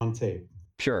on tape.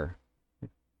 Sure.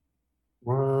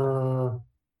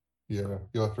 Yeah,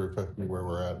 you'll have to refresh me where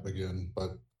we're at again,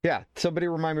 but Yeah, somebody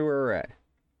remind me where we're at.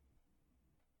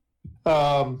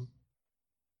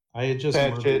 I had just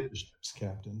murdered the ship's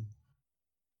captain.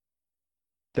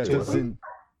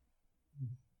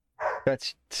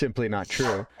 That's simply not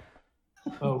true.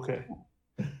 Okay.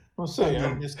 I'll say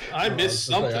I missed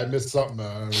something. I missed something.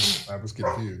 I was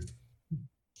confused.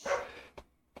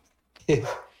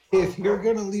 If you're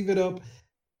gonna leave it up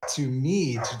to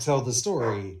me to tell the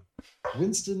story,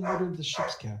 Winston murdered the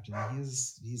ship's captain.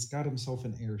 He's got himself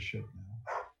an airship now.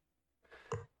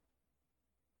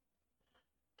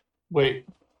 Wait.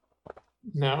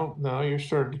 Now you're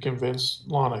starting to convince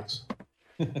Lonix.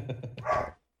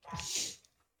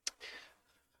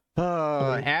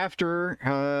 After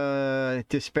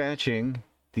dispatching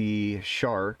the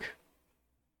shark,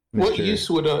 what use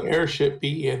would an airship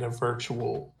be in a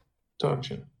virtual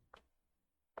dungeon?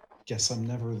 Guess I'm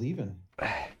never leaving.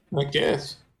 I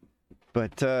guess.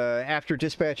 But after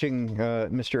dispatching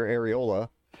Mr. Areola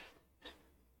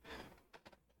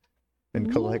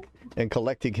and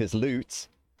collecting his loots,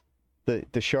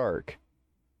 the shark.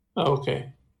 Oh,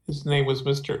 okay. His name was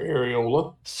Mr.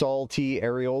 Areola. Saul T.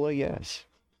 Areola, yes.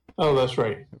 Oh, that's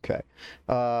right. Okay.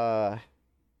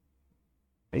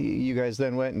 You guys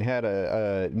then went and had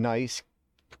a nice,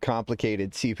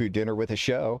 complicated seafood dinner with a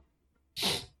show.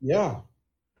 Yeah,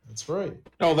 that's right.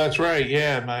 Oh, that's right.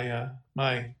 Yeah,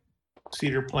 my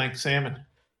cedar plank salmon.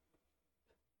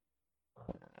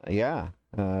 Yeah,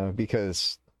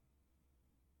 because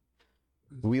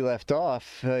we left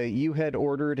off, you had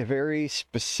ordered a very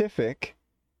specific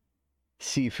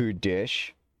seafood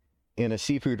dish in a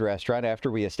seafood restaurant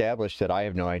after we established that I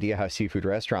have no idea how seafood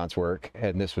restaurants work,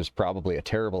 and this was probably a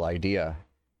terrible idea,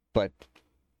 but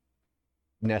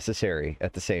necessary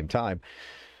at the same time.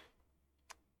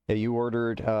 You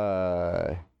ordered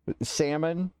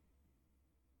salmon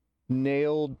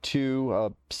nailed to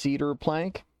a cedar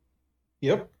plank?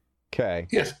 Yep. Okay.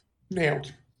 Yes,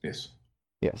 nailed. Yes.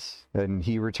 Yes, and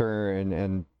he returned,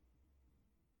 and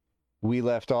we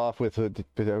left off with a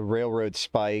railroad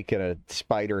spike and a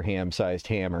spider ham-sized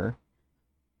hammer.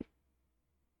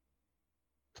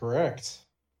 Correct.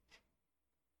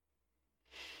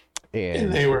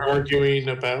 And they were arguing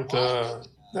about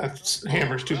that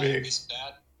hammer's too big.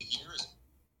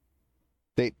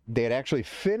 They had actually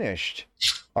finished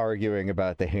arguing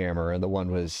about the hammer, and the one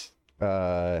was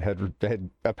had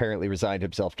apparently resigned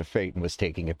himself to fate and was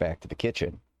taking it back to the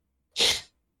kitchen.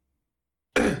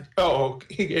 Oh,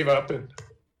 he gave up and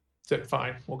said,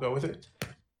 "Fine, we'll go with it."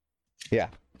 Yeah.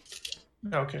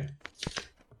 Okay.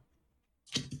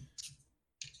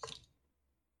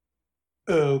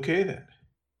 Okay then.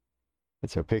 And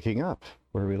so picking up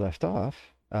where we left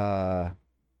off,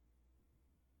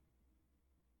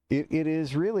 it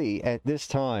is really at this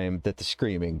time that the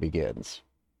screaming begins.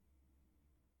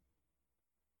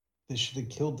 They should have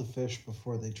killed the fish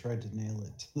before they tried to nail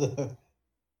it to the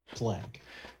plank.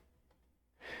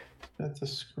 That the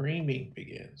screaming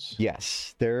begins.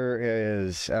 Yes, there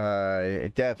is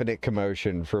a definite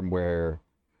commotion from where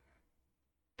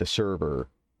the server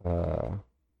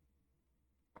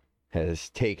has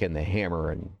taken the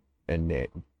hammer and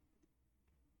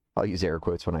I'll use air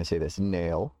quotes when I say this,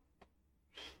 nail.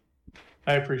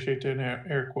 I appreciate the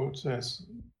air quotes. As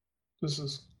this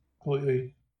is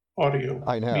completely audio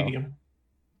medium.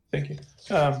 Thank you.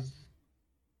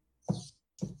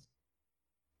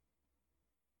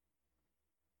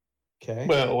 Okay.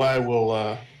 Well, I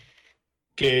will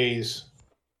gaze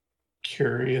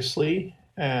curiously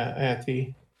at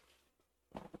the.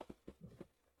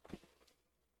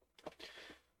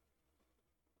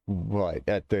 What,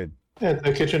 at the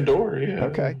kitchen door? Yeah.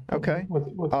 Okay.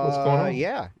 What's going on?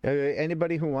 Yeah.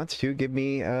 Anybody who wants to give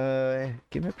me a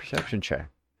perception check.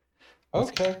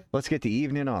 Okay. Let's get the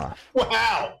evening off.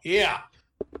 Wow. Yeah.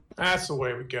 That's the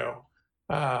way we go.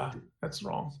 That's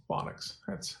wrong. Lonix.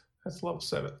 That's level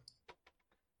 7.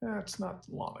 That's not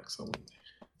Lonix.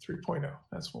 3.0.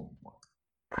 That's 1.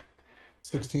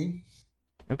 16.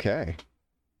 Okay.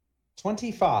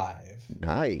 25.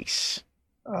 Nice.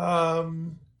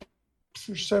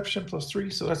 Perception plus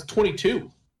 3, so that's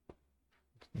 22.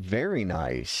 Very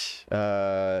nice.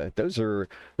 Those are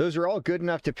all good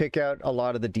enough to pick out a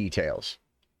lot of the details.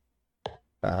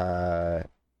 But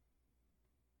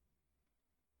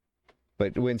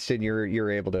Winston,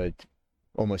 you're able to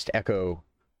almost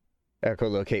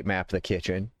echolocate map the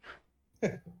kitchen.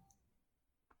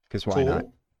 Because why not?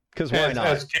 Because why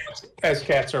not? As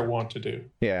cats are wont to do.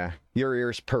 Yeah, your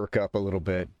ears perk up a little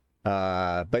bit.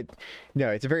 But no,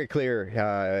 it's very clear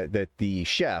that the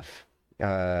chef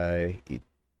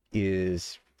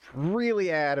is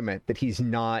really adamant that he's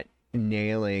not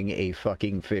nailing a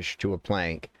fucking fish to a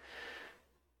plank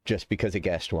just because a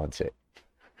guest wants it.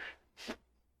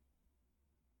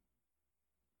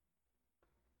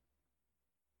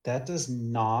 That does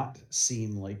not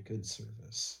seem like good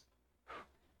service.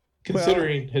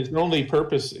 Considering his only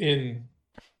purpose in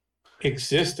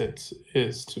existence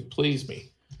is to please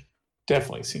me,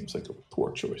 definitely seems like a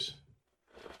poor choice.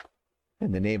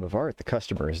 In the name of art, the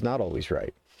customer is not always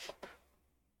right.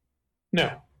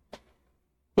 No.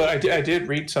 But I did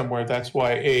read somewhere that's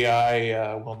why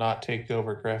AI will not take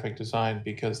over graphic design,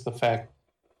 because the fact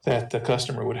that the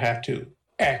customer would have to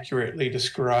accurately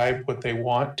describe what they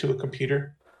want to a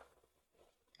computer,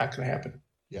 not going to happen.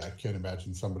 Yeah, I can't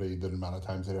imagine somebody the amount of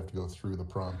times they'd have to go through the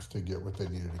prompts to get what they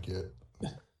needed to get.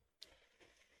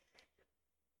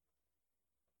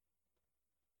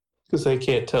 Because they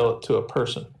can't tell it to a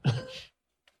person.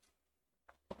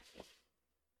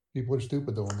 People are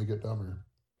stupid though when they get dumber.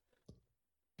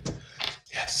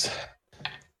 Yes.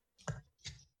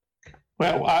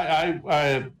 Well,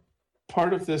 I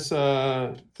part of this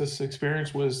this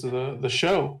experience was the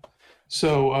show,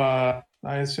 so I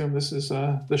assume this is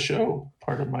the show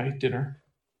part of my dinner.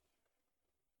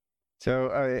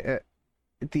 So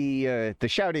the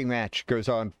shouting match goes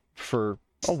on for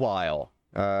a while.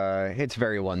 It's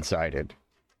very one-sided.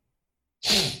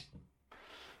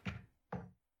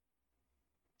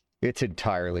 It's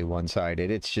entirely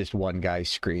one-sided. It's just one guy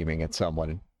screaming at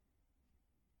someone.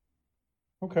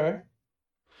 Okay.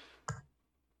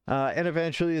 And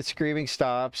eventually the screaming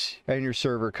stops and your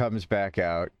server comes back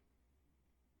out.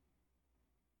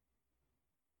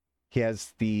 He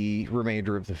has the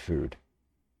remainder of the food.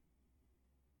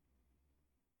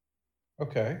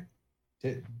 Okay.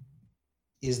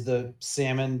 Is the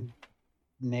salmon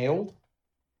nailed?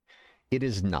 It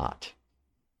is not.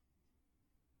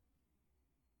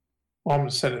 Well, I'm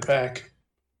going to send it back.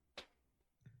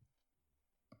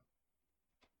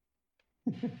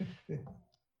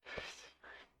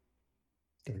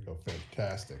 Gonna go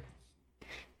fantastic.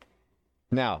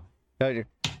 Now,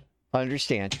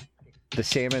 understand, the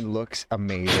salmon looks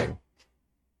amazing.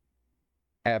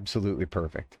 Absolutely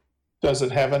perfect. Does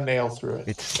it have a nail through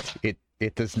it?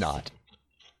 It does not.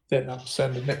 Then I'm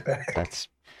sending it back.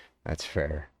 That's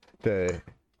fair. The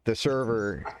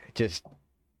server just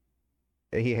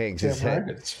he hangs his head.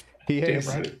 Right. He Damn hangs,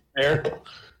 right. There.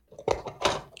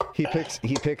 he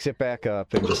picks it back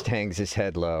up and just hangs his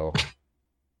head low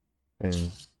and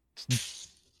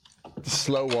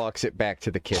slow walks it back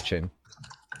to the kitchen.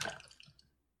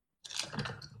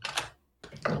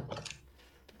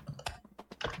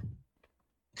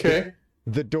 Okay.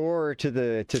 The door to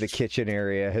the kitchen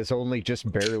area has only just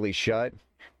barely shut,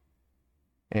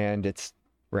 and it's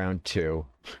round 2.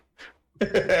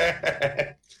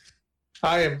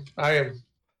 I am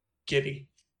giddy.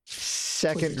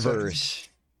 Second Please, verse,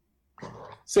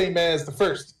 Same as the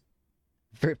first.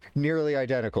 nearly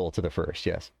identical to the first.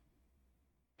 Yes.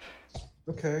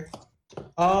 Okay.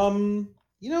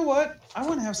 You know what? I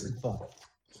want to have some fun.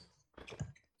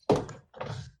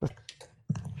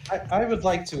 I would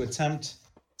like to attempt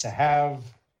to have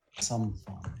some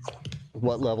fun.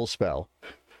 What level spell?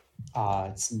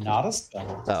 It's not a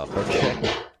spell. Oh,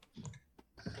 okay.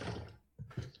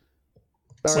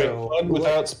 All Wait, right. fun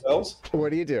without spells?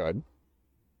 What are you doing?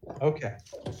 Okay.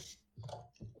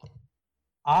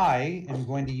 I am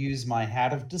going to use my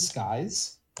hat of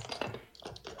disguise.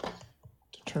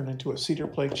 To turn into a cedar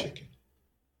plague chicken.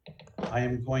 I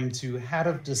am going to hat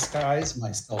of disguise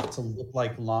myself to look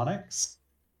like Lonix.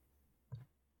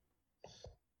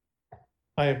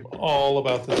 I am all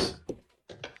about this.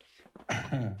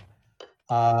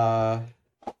 I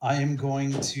am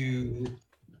going to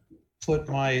put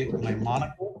my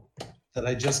monocle that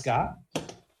I just got.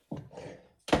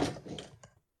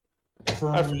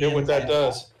 I forget what that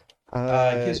does.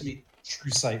 It gives me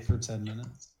true sight for 10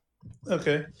 minutes.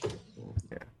 Okay.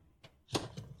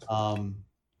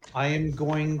 I am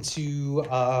going to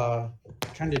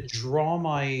kind of draw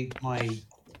my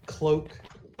cloak,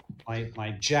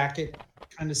 my jacket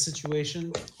kind of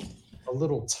situation a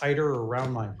little tighter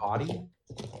around my body.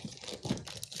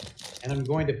 And I'm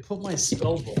going to put my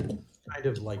spell book kind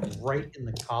of like right in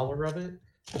the collar of it.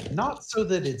 Not so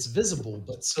that it's visible,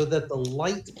 but so that the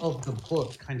light of the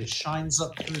book kind of shines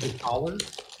up through the collar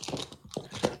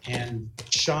and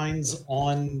shines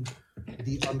on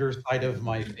the underside of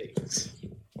my face.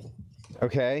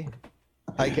 Okay.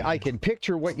 I can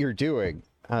picture what you're doing.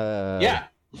 Yeah.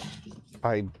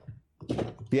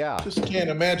 Yeah. Just can't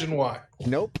imagine why.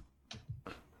 Nope.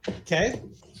 Okay.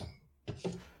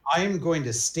 I am going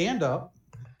to stand up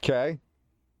Okay.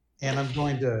 and I'm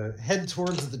going to head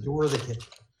towards the door of the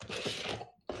kitchen.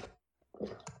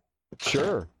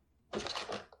 Sure.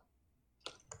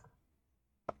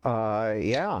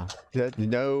 Yeah.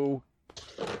 No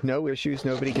issues.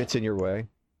 Nobody gets in your way.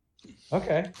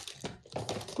 Okay.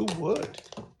 Who would?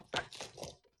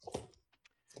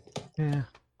 Yeah.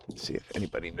 Let's see if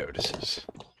anybody notices.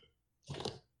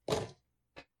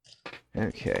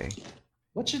 Okay.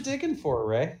 What you digging for,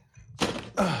 Ray?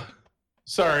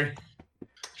 Sorry.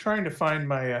 Trying to find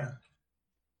my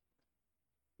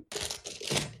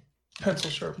pencil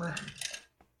sharpener.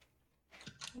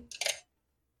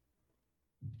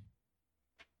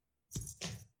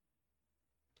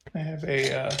 I have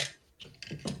a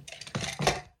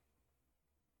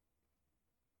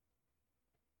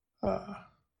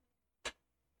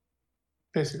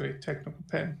basically a technical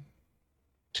pen,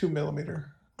 2mm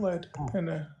lead,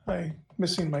 and I'm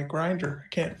missing my grinder. I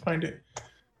can't find it.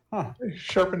 Huh. I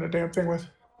sharpen the damn thing with.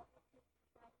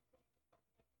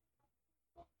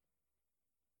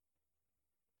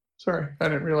 Sorry, I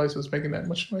didn't realize it was making that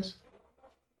much noise.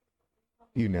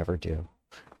 You never do.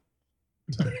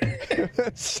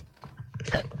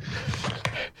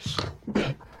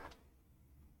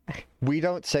 We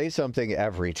don't say something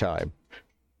every time.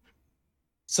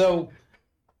 So,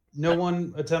 no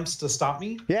one attempts to stop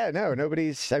me? Yeah, no,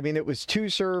 nobody's. I mean, it was 2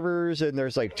 servers, and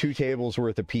there's like 2 tables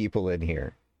worth of people in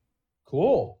here.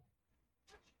 Cool.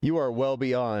 You are well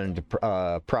beyond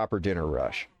proper dinner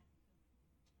rush.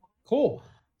 Cool.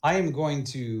 I am going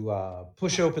to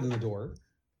push open the door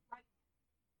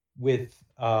with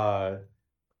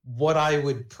what I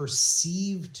would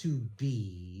perceive to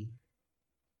be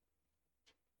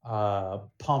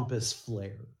pompous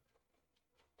flair.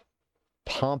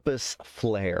 Pompous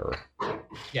flair.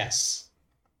 Yes.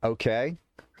 Okay.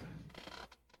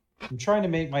 I'm trying to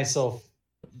make myself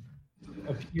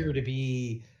appear to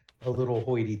be a little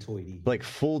hoity-toity. Like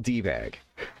full D-bag.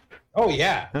 Oh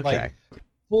yeah. Okay. Like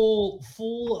full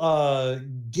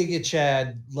Giga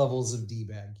Chad levels of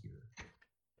D-bag here.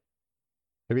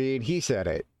 I mean, he said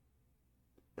it.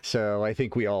 So I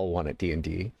think we all want it,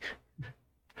 D&D.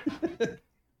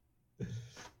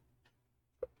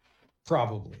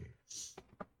 Probably.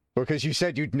 Because you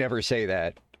said you'd never say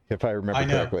that, if I remember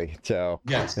correctly. So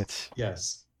yes,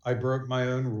 yes, I broke my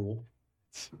own rule.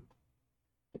 It's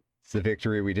the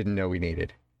victory we didn't know we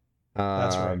needed.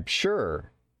 That's right.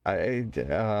 Sure. You're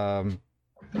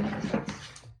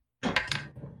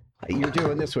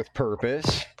doing this with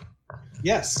purpose.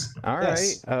 Yes. All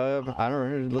yes. right. I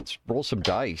don't know. Let's roll some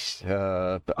dice.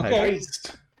 Okay.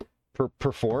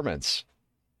 Performance.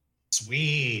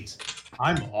 Sweet.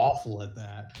 I'm awful at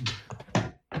that.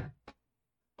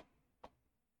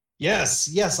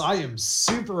 Yes, I am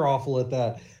super awful at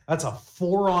that. That's a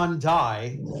 4 on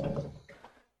die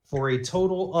for a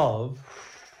total of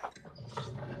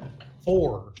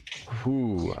 4.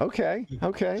 Ooh, okay.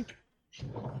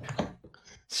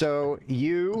 So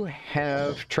you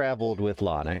have traveled with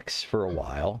Lonix for a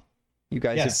while. You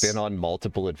guys Yes. have been on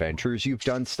multiple adventures. You've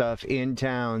done stuff in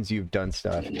towns. You've done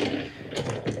stuff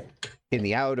in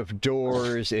the out of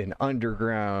doors, in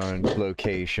underground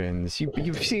locations.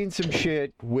 You've seen some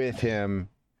shit with him.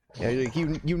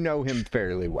 You know him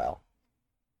fairly well.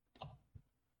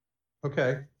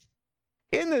 Okay.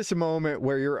 In this moment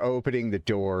where you're opening the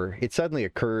door, it suddenly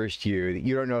occurs to you that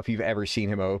you don't know if you've ever seen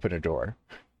him open a door.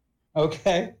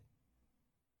 Okay.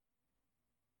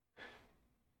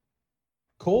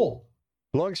 Cool.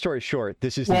 Long story short,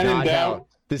 this is When in not doubt, how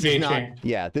this may is not change.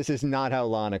 yeah, this is not how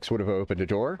Lonix would have opened a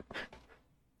door.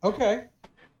 Okay.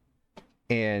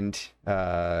 And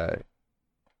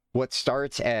what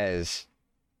starts as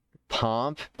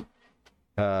pomp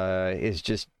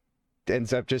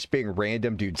ends up just being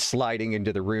random dude sliding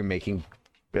into the room making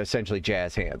essentially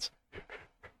jazz hands.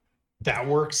 That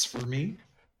works for me.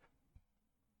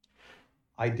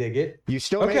 I dig it. You're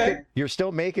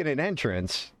still making an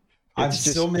entrance. I'm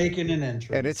still making an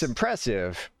entrance. And it's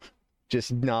impressive,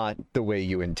 just not the way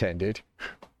you intended.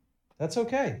 That's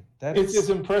okay. It's as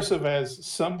impressive as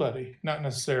somebody, not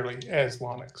necessarily as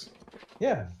Lonix.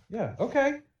 Yeah.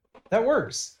 Okay. That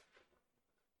works.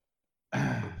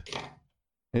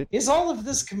 Is all of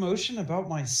this commotion about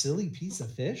my silly piece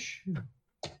of fish?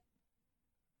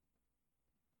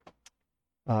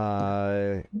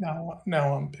 Now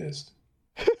I'm pissed.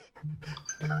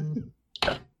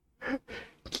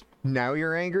 Now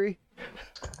you're angry?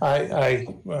 I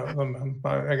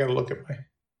gotta look at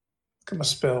my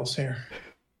spells here.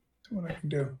 See what I can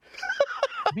do.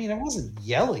 I mean, I wasn't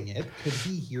yelling it. Could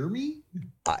he hear me?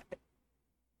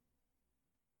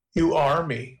 You are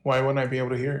me. Why wouldn't I be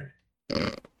able to hear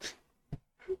it?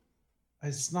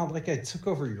 It's not like I took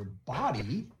over your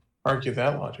body. Argue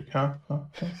that logic, huh?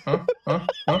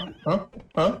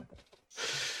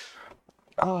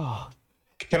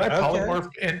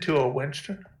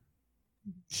 register?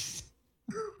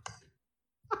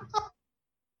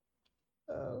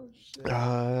 Oh shit!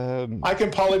 I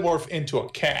can polymorph into a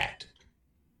cat.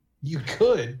 You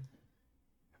could.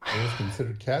 Are those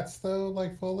considered cats though,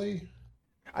 like fully?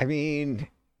 I mean,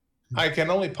 I can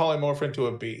only polymorph into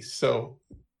a beast, so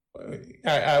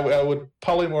I would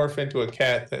polymorph into a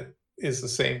cat that is the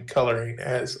same coloring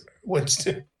as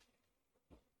Winston.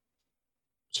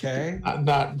 Okay.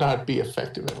 Not be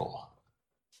effective at all.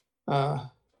 so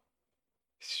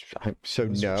Those are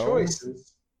no.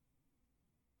 choices.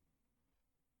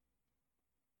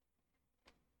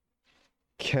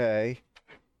 Okay.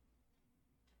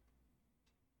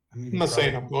 I mean, I'm not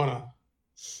saying I'm gonna.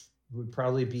 would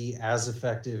probably be as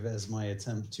effective as my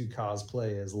attempt to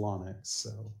cosplay as Lonix.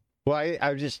 So, Well,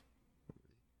 I just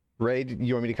Ray,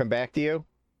 you want me to come back to you?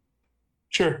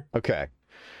 Sure. Okay.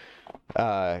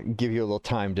 Give you a little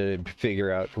time to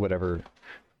figure out whatever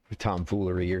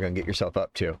tomfoolery you're going to get yourself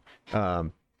up to.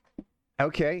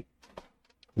 Okay.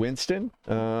 Winston?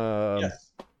 yes.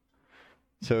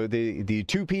 So the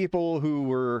two people who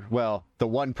were, well, the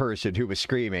one person who was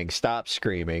screaming stopped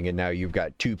screaming, and now you've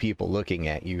got two people looking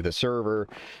at you, the server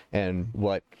and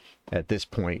what, at this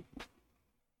point,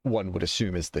 one would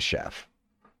assume is the chef.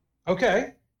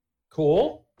 Okay.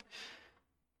 Cool.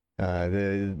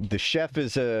 The chef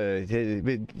is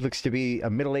it looks to be a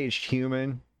middle-aged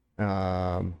human,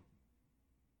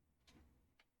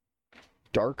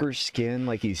 darker skin,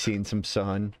 like he's seen some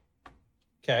sun.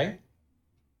 Okay.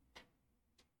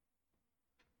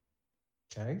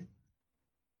 Okay.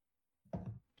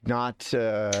 Not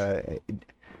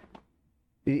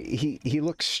he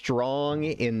looks strong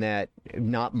in that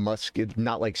not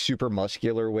like super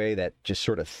muscular way, that just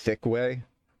sort of thick way.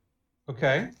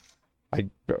 Okay.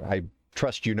 I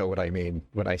trust you know what I mean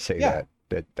when I say Yeah.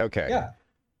 that okay. Yeah.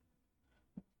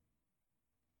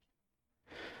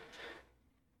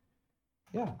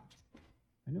 Yeah.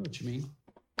 I know what you mean.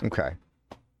 Okay.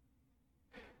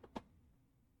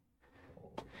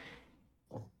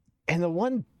 And the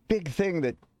one big thing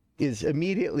that is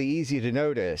immediately easy to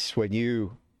notice when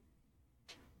you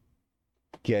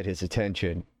get his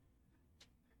attention,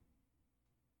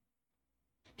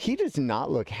 he does not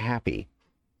look happy.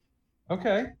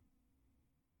 Okay.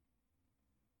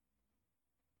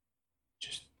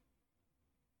 Just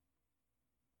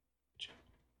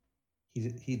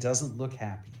He doesn't look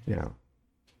happy. Yeah.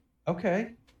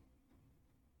 Okay.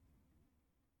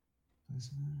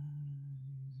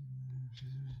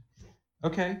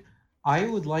 Okay. I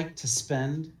would like to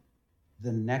spend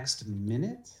the next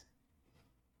minute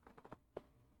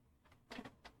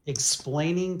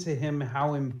explaining to him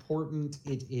how important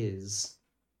it is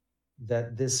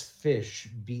that this fish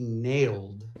be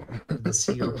nailed to the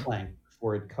cedar plank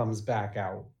before it comes back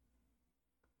out.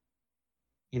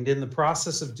 And in the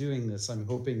process of doing this, I'm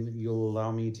hoping that you'll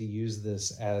allow me to use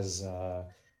this as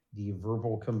the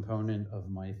verbal component of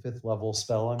my 5th level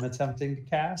spell I'm attempting to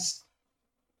cast.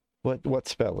 What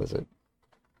spell is it?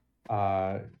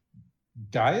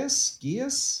 Geas?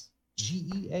 Geas?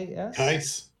 Geas?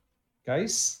 nice.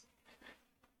 Geis?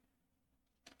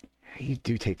 You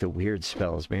do take the weird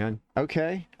spells, man.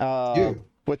 Okay. Dude.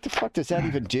 What the fuck does that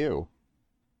even do?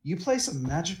 You place a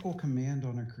magical command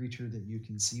on a creature that you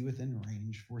can see within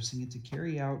range, forcing it to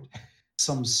carry out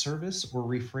some service or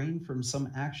refrain from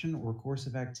some action or course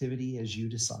of activity as you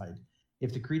decide.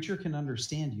 If the creature can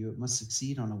understand you, it must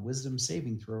succeed on a wisdom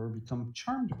saving throw or become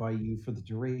charmed by you for the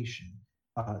duration.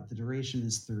 The duration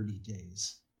is 30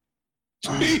 days.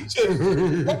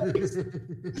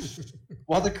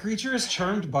 While the creature is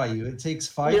charmed by you, it takes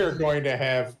 5 We are going to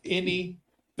have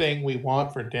anything we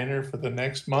want for dinner for the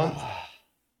next month.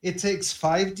 It takes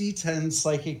 5d10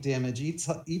 psychic damage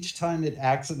each time it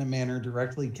acts in a manner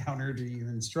directly counter to your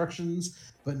instructions,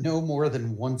 but no more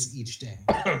than once each day.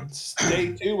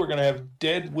 Day 2, we're going to have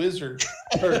dead wizard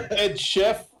or dead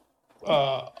chef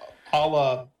a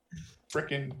la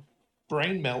frickin'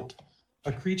 brain melt.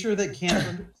 A creature that can't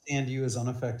understand you is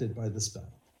unaffected by the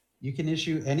spell. You can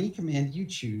issue any command you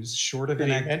choose, short of Did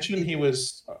an he mention he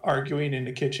was arguing in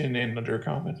the kitchen in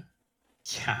Undercommon?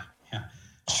 Yeah.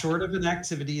 Short of an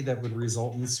activity that would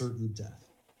result in certain death.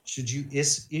 Should you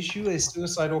issue a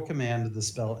suicidal command, the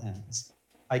spell ends.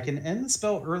 I can end the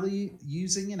spell early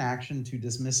using an action to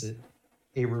dismiss it.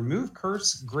 A remove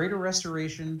curse, greater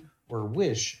restoration, or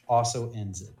wish also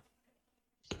ends it.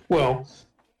 Well,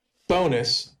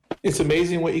 bonus. It's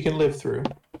amazing what you can live through.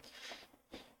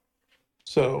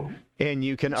 So, And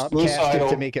you can upcast it Suicidal.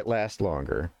 to make it last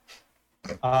longer.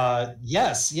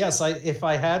 Yes. If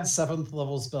I had 7th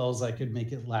level spells, I could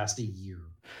make it last a year.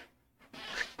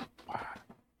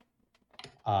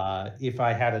 If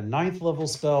I had a 9th level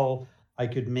spell, I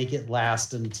could make it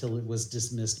last until it was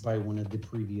dismissed by one of the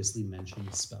previously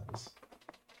mentioned spells.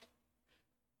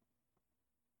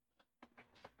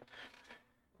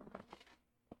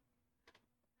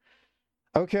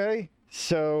 Okay,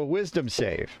 so wisdom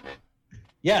save.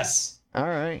 Yes. All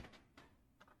right.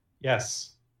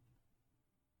 Yes.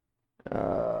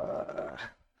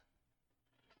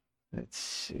 Let's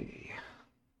see.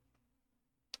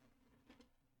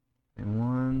 In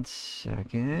 1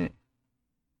 second.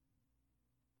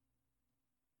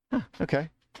 Huh, okay.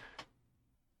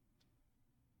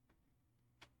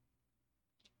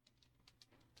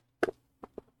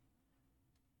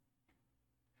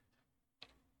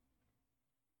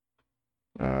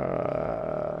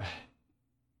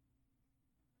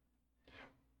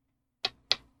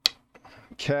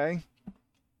 Okay.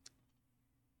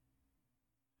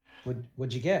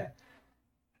 What'd you get?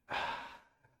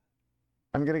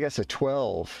 I'm gonna guess a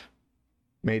 12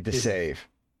 made the save.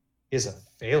 Is a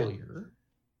failure.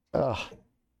 Ugh.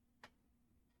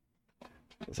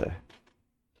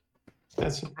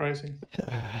 That's surprising.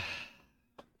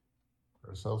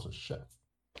 Ourselves a chef.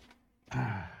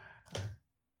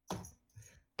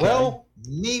 Well,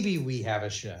 maybe we have a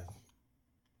chef.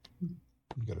 You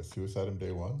got a suicide on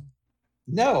day one?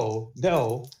 No.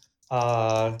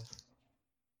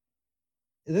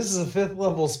 This is a 5th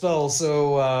level spell,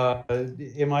 so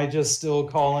am I just still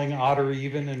calling odd or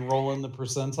even and rolling the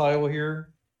percentile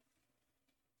here?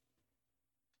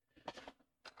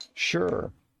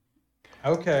 Sure.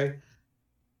 Okay.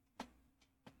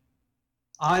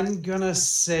 I'm gonna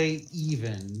say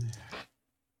even.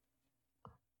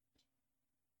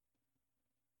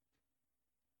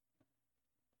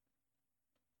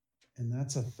 And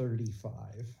that's a 35.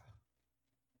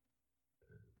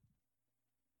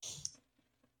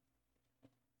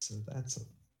 So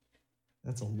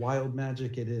that's a wild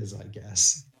magic it is, I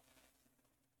guess.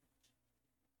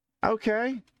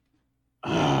 Okay.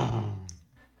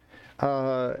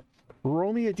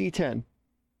 Roll me a d10.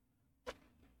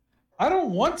 I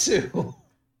don't want to.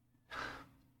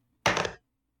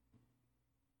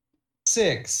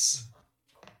 6.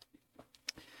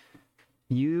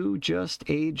 You just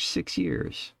aged 6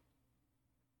 years.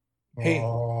 Hey,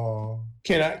 Oh,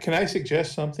 can I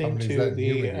suggest something somebody's to that the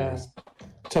human years.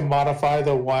 to modify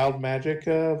the wild magic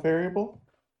variable,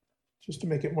 just to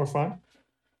make it more fun?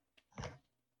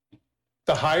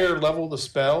 The higher level the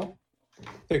spell,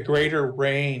 the greater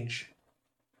range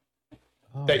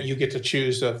that you get to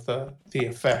choose of the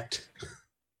effect.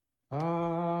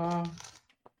 Hold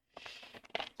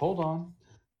on.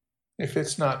 If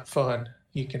it's not fun,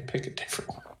 you can pick a different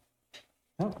one.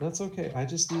 No, that's okay. I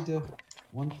just need to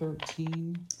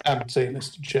 113. I'm saying this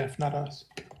to Jeff, not us.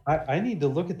 I need to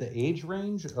look at the age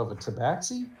range of a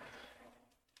tabaxi.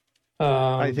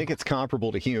 I think it's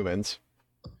comparable to humans.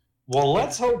 Well,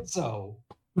 let's hope so.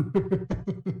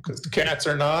 Because cats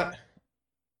are not.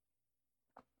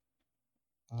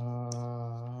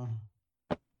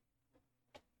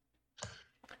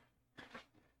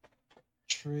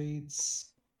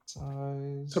 Traits,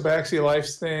 size. Tabaxi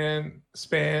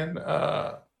span,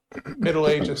 middle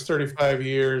age is 35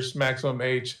 years, maximum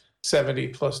age 70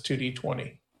 plus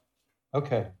 2d20.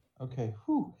 Okay.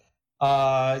 Whew.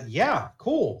 Yeah,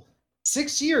 cool.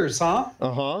 6 years, huh?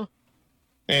 Uh-huh.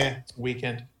 It's a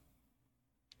weekend.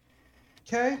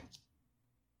 Okay.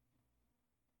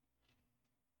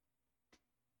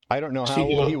 I don't know how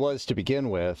old he was to begin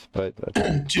with, but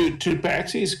Do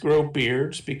tabaxis grow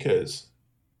beards? Because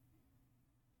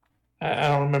I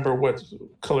don't remember what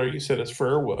color you said his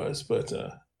fur was, but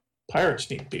pirates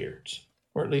need beards,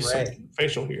 or at least some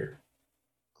facial hair.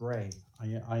 Gray.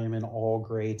 I am an all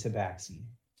gray tabaxi.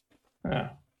 Oh,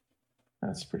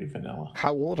 that's pretty vanilla.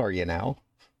 how old are you now?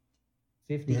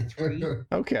 53.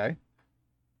 Okay.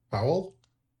 How old?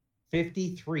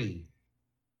 53.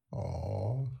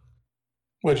 Oh,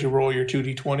 What'd you roll your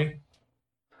 2d20?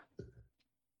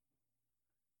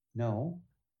 No.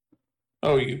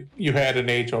 Oh, you had an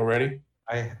age already?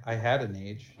 I had an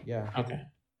age. Yeah. Okay.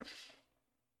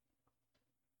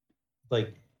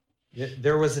 Like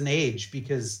there was an age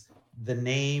because the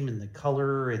name and the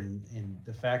color and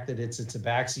the fact that it's a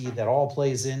tabaxi, that all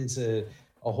plays into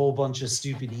a whole bunch of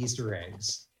stupid Easter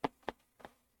eggs.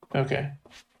 Okay.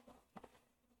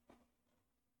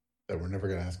 that we're never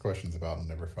going to ask questions about and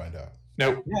never find out.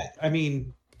 Nope. Yeah, I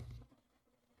mean,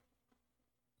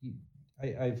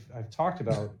 I've talked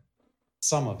about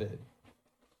some of it.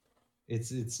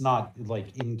 It's not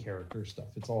like in character stuff.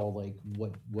 It's all like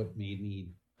what made me.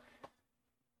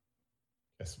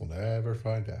 Guess we'll never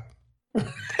find out.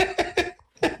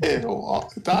 It'll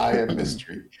all die in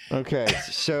mystery. Okay,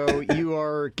 so you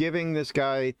are giving this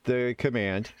guy the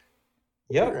command.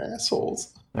 Yep. You're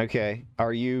assholes. Okay.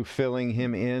 Are you filling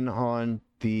him in on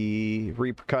the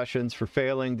repercussions for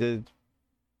failing to...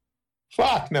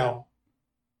 Fuck no.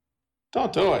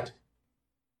 Don't do it.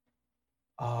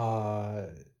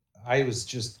 I was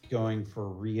just going for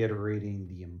reiterating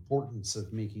the importance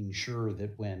of making sure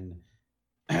that when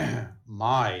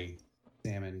my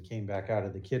salmon came back out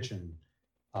of the kitchen,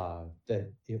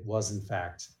 that it was in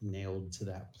fact nailed to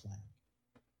that plank.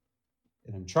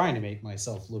 And I'm trying to make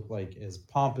myself look like as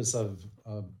pompous of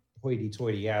a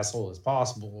hoity-toity asshole as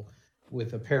possible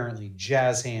with apparently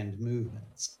jazz hand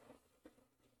movements.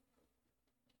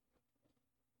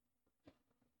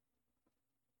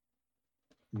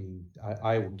 I mean,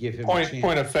 I will give him a chance.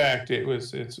 Point of fact,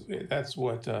 that's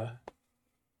what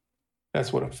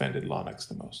offended Lonix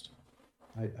the most.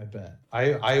 I bet.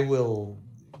 I will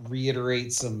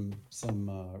reiterate some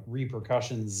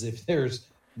repercussions if there's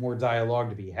more dialogue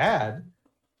to be had,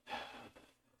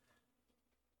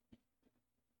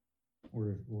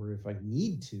 or if I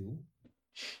need to.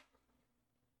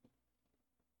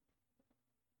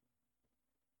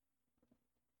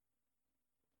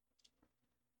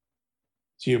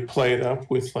 Do you play it up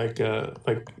with like a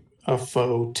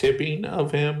faux tipping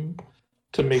of him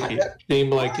to make it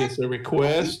seem like it's a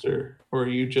request, or are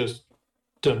you just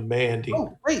demanding?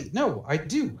 Oh, wait, no, I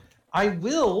do. I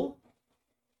will,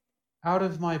 out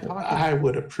of my pocket. I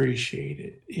would appreciate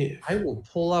it if I will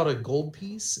pull out a gold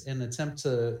piece and attempt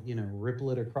to,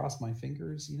 ripple it across my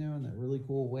fingers, in that really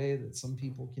cool way that some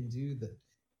people can do that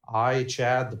I,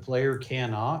 Chad, the player,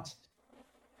 cannot.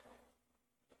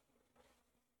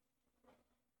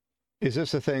 Is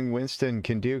this a thing Winston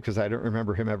can do? Because I don't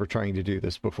remember him ever trying to do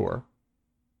this before.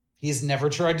 He's never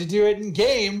tried to do it in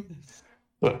game.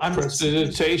 But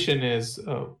prestidigitation is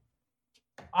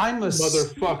I'm a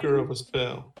motherfucker of a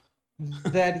spell.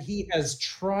 That he has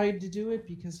tried to do it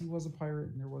because he was a pirate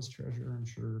and there was treasure. I'm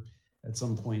sure at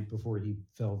some point before he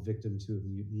fell victim to a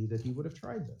mutiny that he would have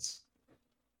tried this.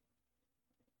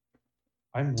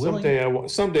 I'm willing.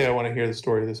 Someday I want to hear the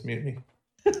story of this mutiny.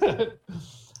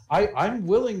 I'm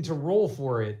willing to roll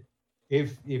for it.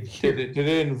 If did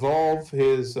it involve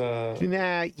his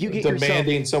you get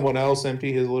demanding someone else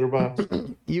empty his litter box?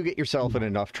 You get yourself in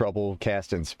enough trouble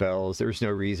casting spells. There's no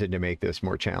reason to make this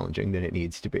more challenging than it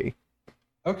needs to be.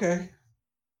 Okay.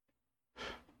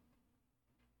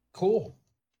 Cool.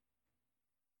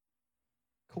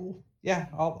 Yeah,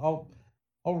 I'll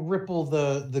ripple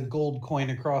the gold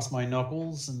coin across my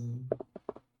knuckles, and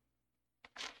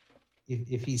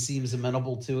if he seems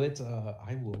amenable to it,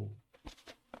 I will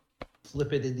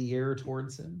flip it in the air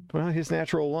towards him. Well, his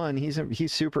natural one,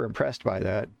 he's super impressed by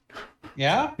that.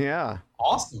 Yeah? Yeah.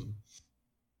 Awesome.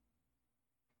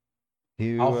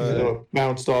 You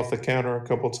bounced off the counter a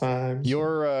couple times.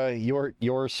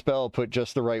 Your spell put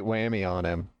just the right whammy on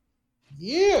him.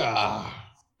 Yeah.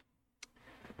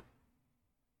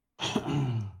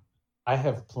 I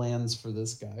have plans for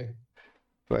this guy.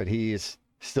 But he's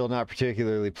still not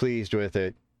particularly pleased with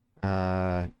it.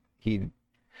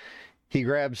 He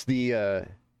grabs the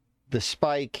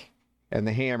spike and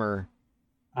the hammer.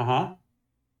 Uh-huh.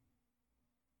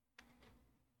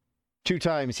 2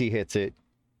 times he hits it.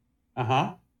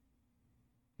 Uh-huh.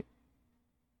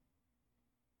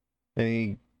 And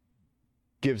he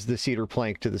gives the cedar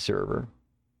plank to the server.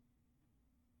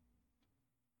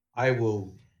 I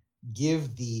will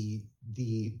give the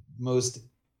most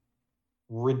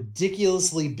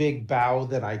ridiculously big bow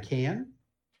that I can.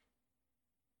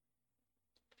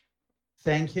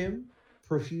 Thank him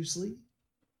profusely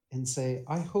and say,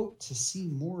 I hope to see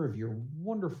more of your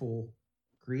wonderful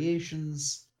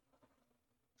creations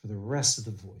for the rest of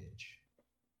the voyage.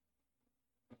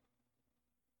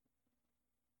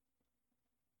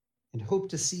 And hope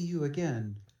to see you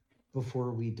again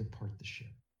before we depart the ship.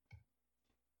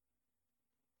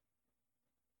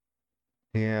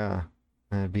 Yeah,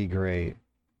 that'd be great.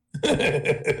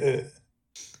 Gonna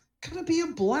be a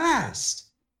blast.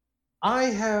 I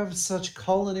have such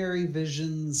culinary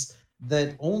visions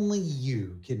that only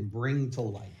you can bring to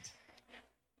light.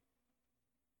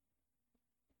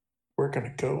 We're going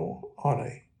to go on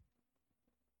a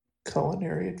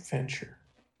culinary adventure.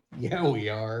 Yeah, we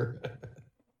are.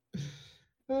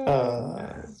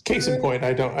 Case in point,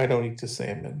 I don't eat the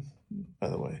salmon, by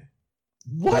the way.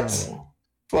 What?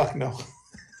 Fuck no.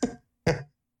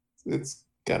 It's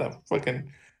got a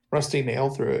fucking rusty nail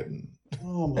through it. And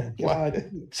Oh my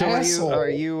god! So Asshole. are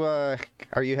you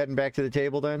heading back to the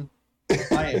table then?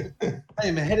 I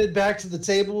am headed back to the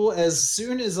table as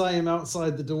soon as I am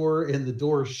outside the door and the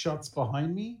door shuts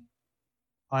behind me.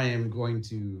 I am going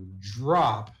to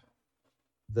drop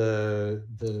the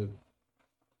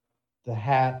the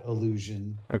hat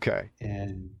illusion Okay.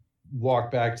 and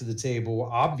walk back to the table,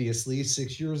 obviously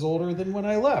 6 years older than when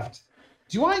I left.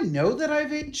 Do I know that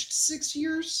I've aged 6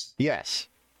 years? Yes.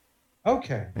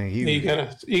 Okay. You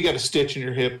got a stitch in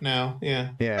your hip now.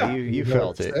 Yeah. Yeah, you know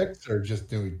felt it's it. 6 or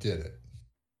just knew he did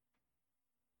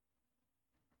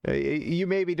it? You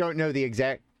maybe don't know the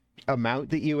exact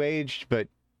amount that you aged, but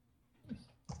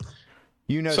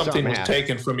you know something was happened.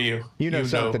 taken from you. You know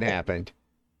something happened.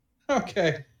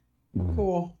 Okay.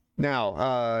 Cool.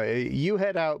 Now, you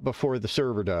head out before the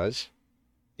server does.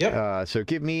 Yep. So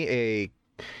give me a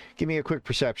quick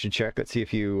perception check. Let's see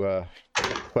if you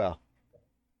well.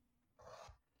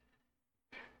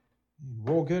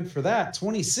 Roll good for that.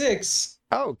 26.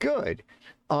 Oh, good.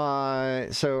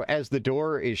 So as the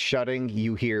door is shutting,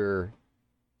 you hear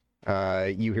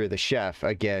the chef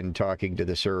again talking to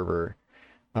the server.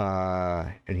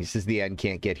 And he says the end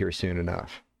can't get here soon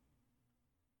enough.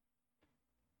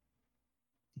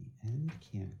 The end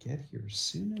can't get here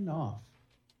soon enough.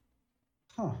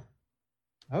 Huh.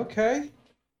 Okay.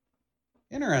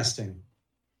 Interesting.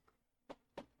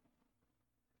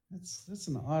 That's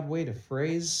an odd way to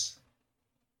phrase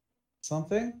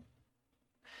something.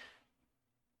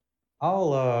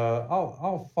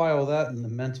 I'll file that in the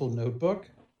mental notebook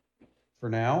for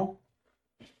now.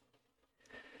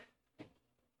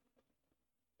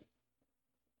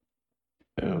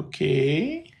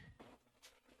 Okay.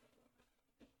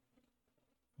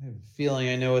 I have a feeling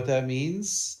I know what that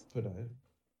means, but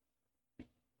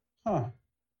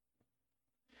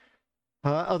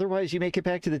Otherwise, you make it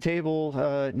back to the table,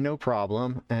 no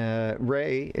problem.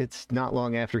 Ray, it's not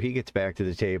long after he gets back to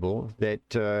the table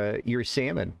that your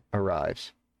salmon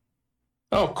arrives.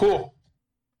 Oh, cool.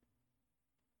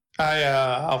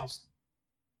 I'll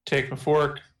take my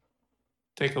fork,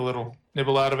 take a little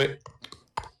nibble out of it.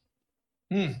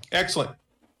 Excellent.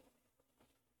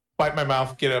 Wipe my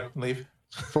mouth, get up, and leave.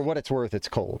 For what it's worth, it's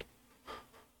cold.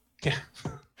 Yeah.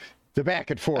 The back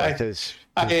and forth is...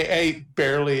 I ate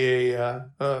barely a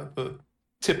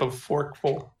tip of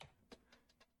forkful.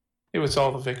 It was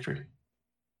all the victory.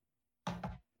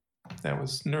 That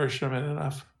was nourishment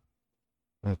enough.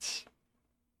 It's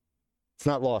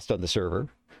not lost on the server.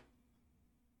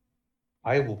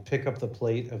 I will pick up the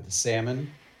plate of the salmon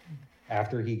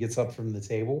after he gets up from the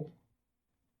table.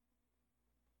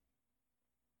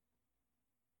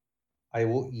 I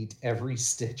will eat every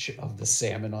stitch of the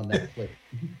salmon on that plate.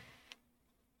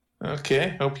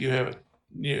 Okay, hope you have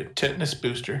a tetanus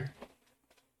booster.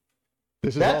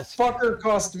 That fucker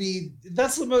cost me,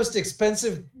 that's the most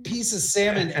expensive piece of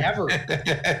salmon ever.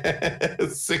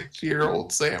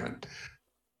 6-year-old salmon.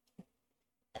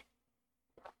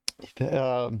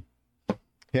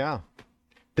 Yeah.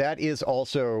 That is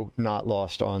also not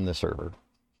lost on the server.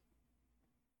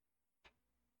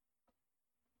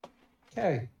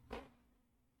 Okay.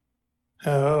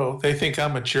 Oh, they think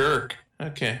I'm a jerk.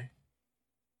 Okay.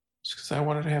 It's because I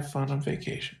wanted to have fun on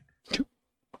vacation.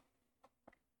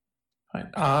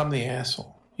 I'm the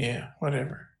asshole. Yeah,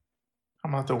 whatever.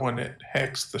 I'm not the one that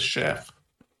hacks the chef.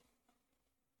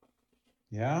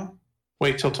 Yeah?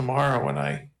 Wait till tomorrow when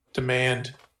I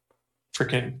demand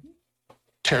freaking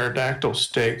pterodactyl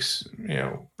steaks,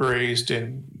 braised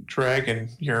in dragon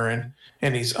urine,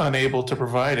 and he's unable to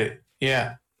provide it.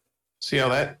 Yeah. See how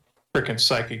that freaking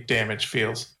psychic damage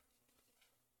feels.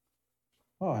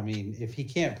 Well, I mean, if he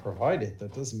can't provide it,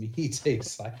 that doesn't mean he takes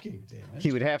psychic damage.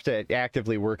 He would have to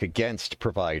actively work against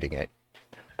providing it.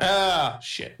 Ah,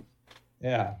 shit.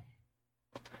 Yeah.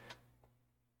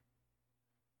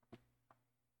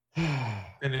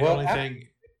 And the only thing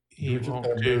he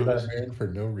won't do that is... man for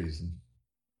no reason.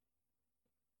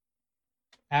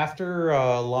 After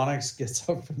Lonix gets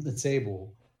up from the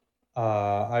table,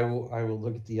 I will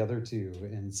look at the other two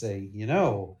and say,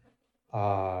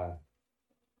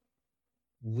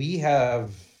 we have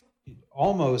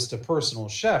almost a personal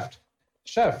chef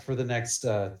for the next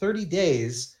 30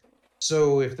 days.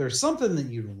 So if there's something that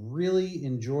you really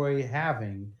enjoy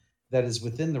having that is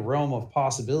within the realm of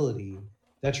possibility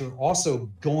that you're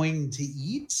also going to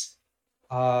eat,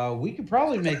 we could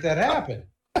probably make that happen.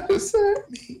 What does that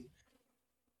mean?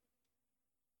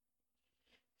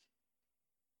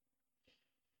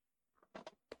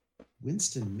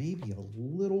 Winston may be a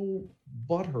little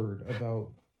butthurt about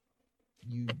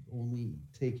you only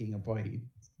taking a bite.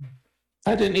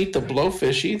 I didn't eat the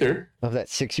blowfish either. Of that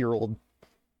 6-year-old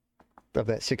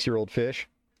fish.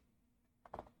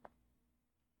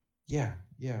 Yeah.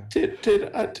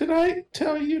 Did I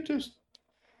tell you to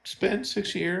spend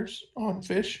 6 years on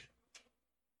fish?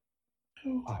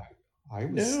 No.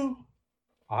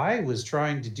 I was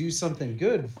trying to do something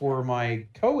good for my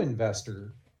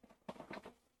co-investor.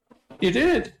 You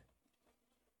did.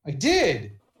 I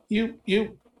did.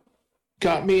 You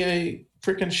got me a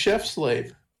freaking chef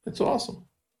slave. That's awesome.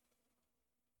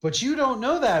 But you don't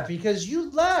know that because you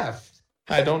left.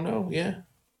 I don't know. Yeah.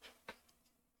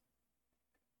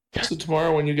 So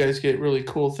tomorrow, when you guys get really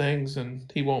cool things, and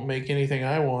he won't make anything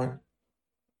I want.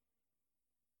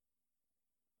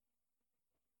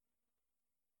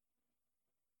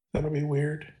 That'll be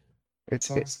weird. It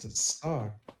sucks to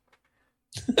suck.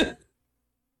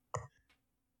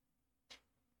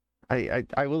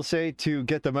 I will say, to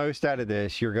get the most out of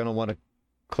this, you're going to want to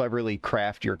cleverly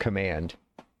craft your command.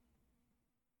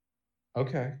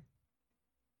 Okay.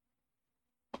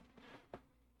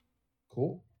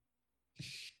 Cool.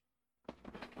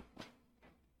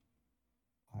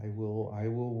 I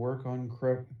will work on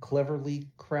cleverly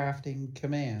crafting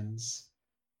commands.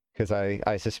 Because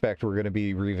I suspect we're going to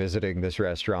be revisiting this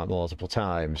restaurant multiple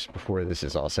times before this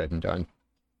is all said and done.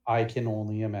 I can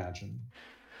only imagine.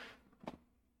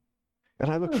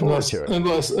 And I look forward to it.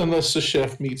 Unless the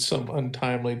chef meets some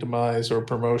untimely demise or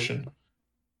promotion.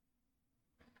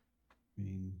 I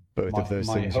mean, Both of those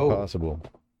things are possible.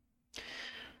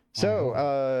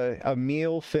 So, a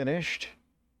meal finished.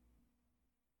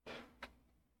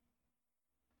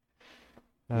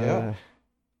 Yeah.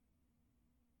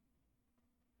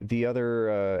 The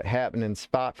other happening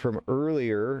spot from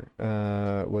earlier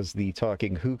was the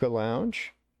Talking Hookah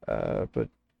Lounge. But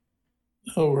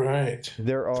oh, right.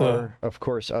 There are, of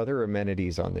course, other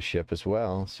amenities on the ship as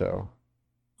well. So,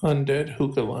 Undead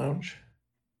Hookah Lounge.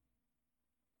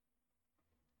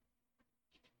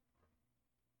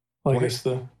 Well, I guess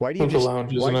the Hookah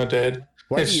Lounge isn't undead.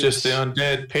 It's just the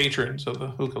undead patrons of the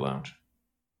Hookah Lounge.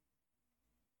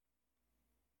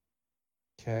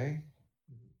 Okay.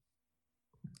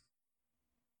 I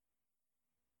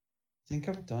think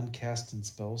I'm done casting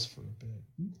spells for a bit.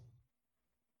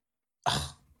 A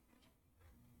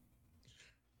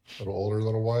little older, a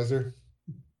little wiser.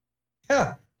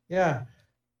 Yeah.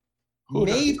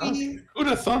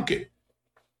 Who'da thunk it?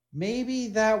 Maybe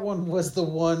that one was the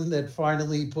one that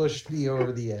finally pushed me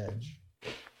over the edge.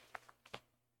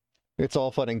 It's all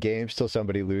fun and games till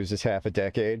somebody loses half a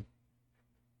decade.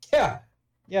 Yeah.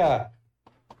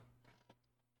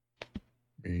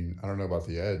 I mean, I don't know about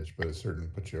the edge, but it certainly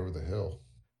puts you over the hill.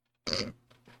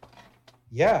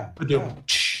 Yeah. He's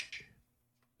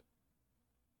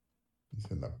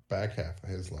in the back half of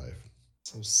his life.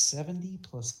 So 70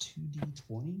 plus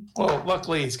 2d20? Well,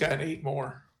 luckily he's got 8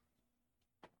 more.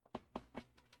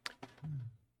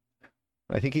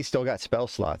 I think he's still got spell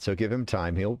slots, so give him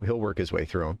time. He'll work his way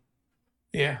through them.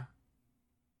 Yeah.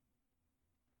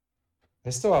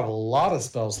 I still have a lot of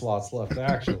spell slots left,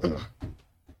 actually.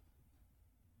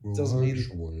 Doesn't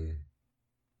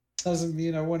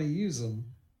mean I want to use them.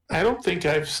 I don't think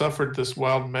I've suffered this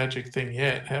wild magic thing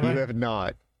yet, have I? You have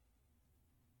not.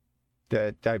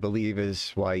 That, I believe,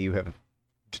 is why you have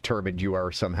determined you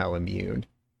are somehow immune.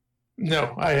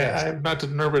 No, I have not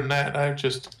determined that. I'm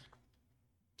just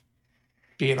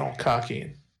being all cocky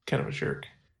and kind of a jerk.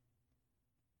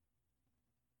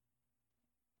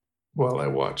 While I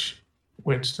watch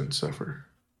Winston suffer.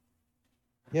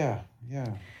 Yeah.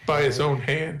 By his own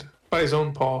hand. By his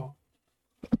own paw.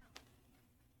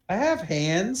 I have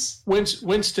hands.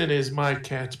 Winston is my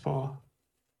cat's paw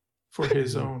for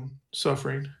his own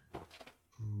suffering.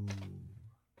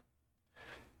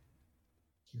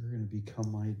 You're going to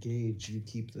become my gauge. You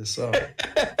keep this up.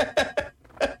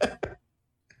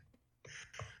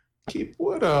 Keep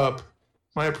what up?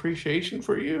 My appreciation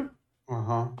for you?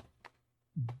 Uh-huh.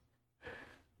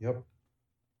 Yep.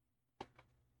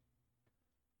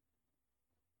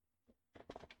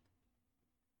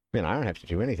 Man, I don't have to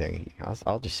do anything.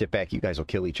 I'll just sit back. You guys will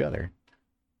kill each other.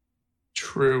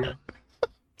 True.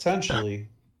 Potentially.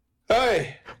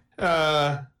 Hey,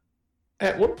 at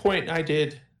one point I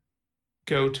did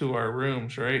go to our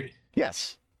rooms, right?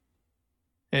 Yes.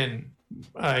 And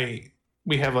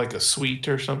we have like a suite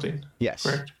or something. Yes.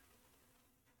 Correct.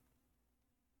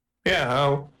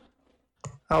 Yeah,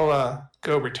 I'll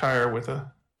go retire with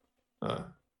a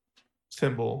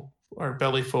thimble or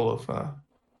belly full of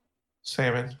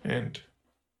salmon and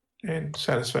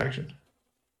satisfaction.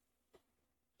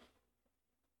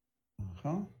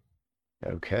 Uh-huh.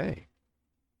 Okay.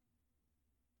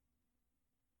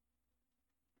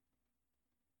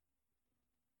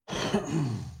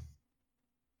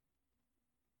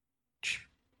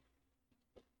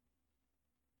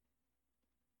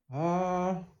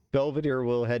 Belvedere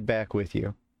will head back with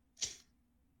you.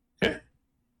 Okay.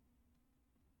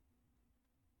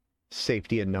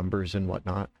 Safety in numbers and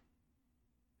whatnot.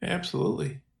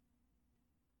 Absolutely.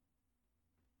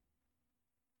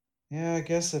 Yeah, I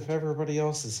guess if everybody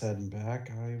else is heading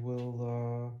back, I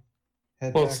will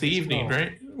head Well, back it's the as evening, well.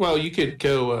 right? Well, you could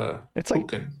go It's like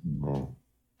poking.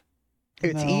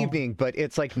 it's No. evening, but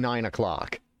it's like 9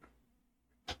 o'clock.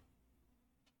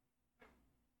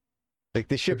 Like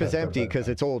the ship is empty because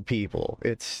it's old people.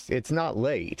 It's not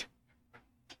late,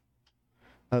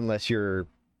 unless you're.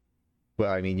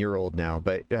 Well, I mean, you're old now,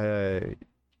 but I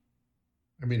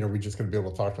mean, are we just going to be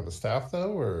able to talk to the staff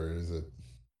though, or is it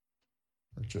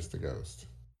or just the ghost?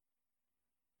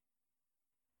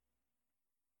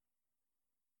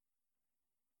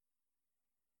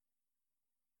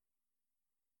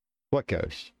 what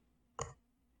ghost? Am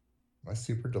I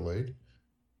super delayed?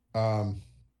 Wasn't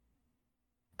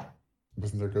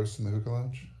there ghosts in the hookah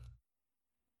lounge?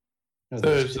 No,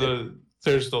 There's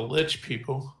the lich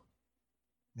people.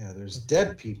 yeah, there's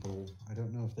dead people. I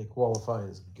don't know if they qualify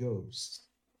as ghosts.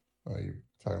 Oh, you're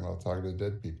talking to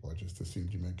dead people. I just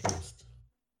assumed you meant ghost.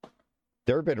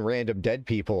 There have been random dead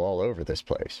people all over this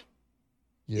place.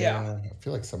 Yeah, I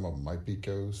feel like some of them might be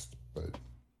ghosts, but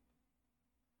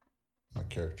my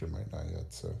character might not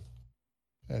yet. So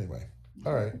anyway,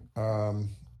 all right.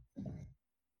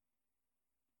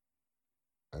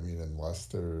 I mean, unless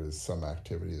there is some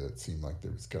activity that seemed like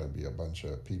there was going to be a bunch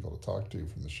of people to talk to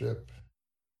from the ship,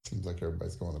 seems like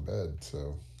everybody's going to bed.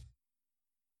 So,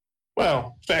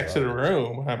 Well, back to the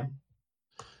room.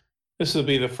 This will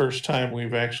be the first time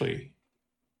we've actually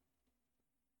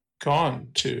gone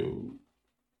to.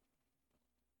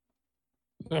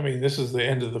 I mean, this is the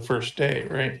end of the first day,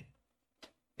 right?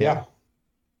 Yeah.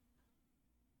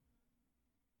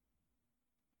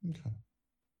 okay.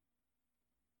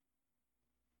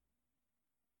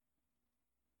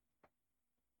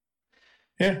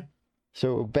 Yeah.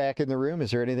 So back in the room,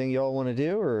 is there anything y'all want to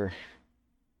do, or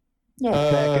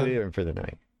packing it in for the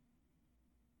night?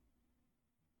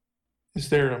 Is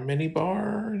there a mini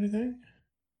bar or anything?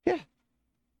 Yeah.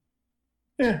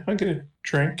 Yeah, I'll get a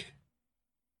drink.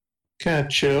 Kind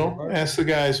of chill. Ask the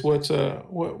guys what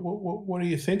do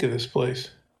you think of this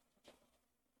place?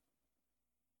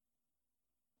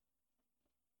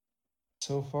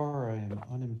 So far, I am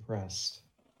unimpressed.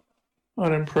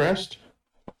 Unimpressed?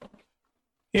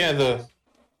 Yeah, the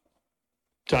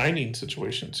dining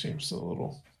situation seems a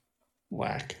little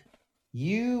lack.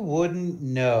 You wouldn't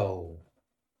know.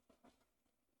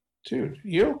 Dude,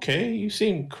 you okay? You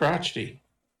seem crotchety.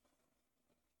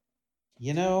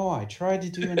 You know, I tried to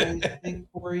do a nice thing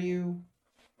for you.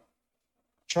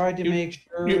 Tried to make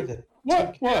sure that I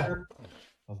took care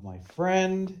of my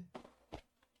friend.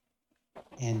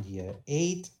 And you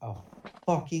ate a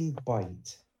fucking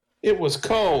bite. It was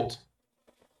cold.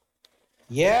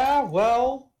 Yeah,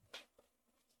 well,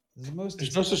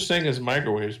 there's no such thing as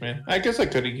microwaves, man. I guess I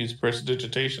could have used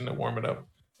prestidigitation to warm it up.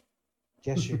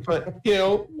 Guess you But you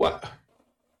know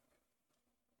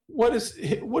what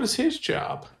is his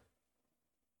job?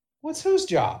 What's whose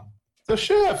job? The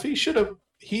chef. He should have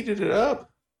heated it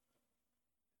up.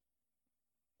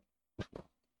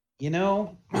 You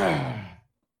know,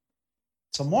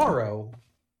 tomorrow,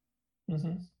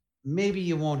 maybe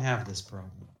you won't have this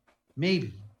problem.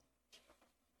 Maybe.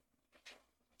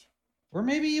 Or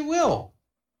maybe you will.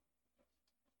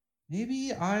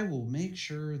 Maybe I will make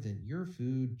sure that your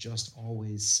food just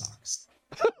always sucks.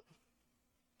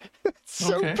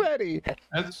 So petty.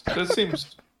 That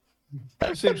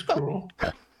seems cruel.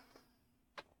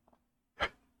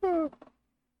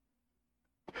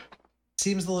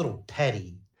 Seems a little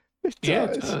petty. It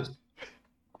does.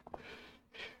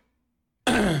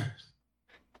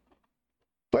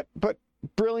 But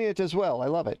brilliant as well. I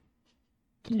love it.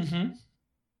 Mm-hmm.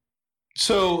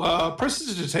 So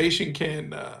prestidigitation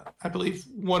can, I believe,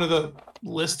 one of the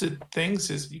listed things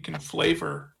is you can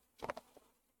flavor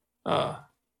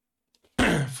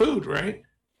food, right?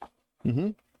 Mm-hmm.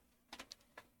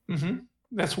 Mm-hmm.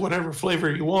 That's whatever flavor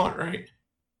you want, right?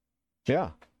 Yeah.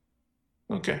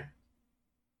 Okay.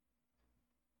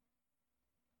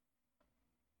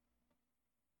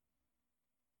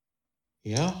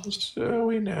 Yeah. So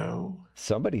we know.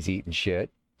 Somebody's eating shit.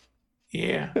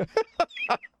 Yeah.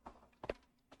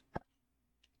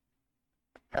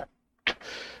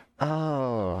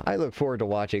 Oh, I look forward to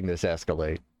watching this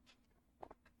escalate.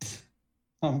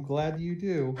 I'm glad you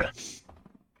do.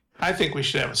 I think we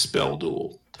should have a spell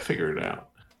duel to figure it out.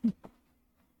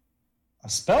 A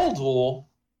spell duel?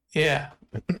 Yeah.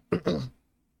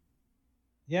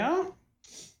 Yeah?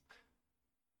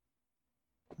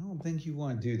 I don't think you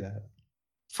want to do that.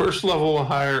 First level or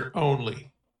higher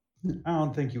only. I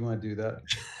don't think you want to do that.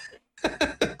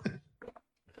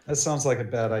 That sounds like a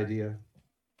bad idea.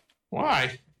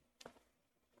 Why?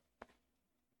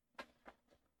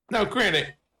 Now,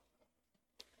 granted,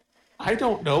 I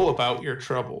don't know about your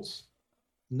troubles.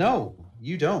 No,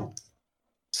 you don't.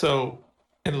 So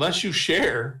unless you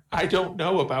share, I don't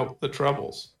know about the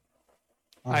troubles.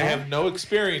 I have no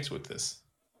experience with this.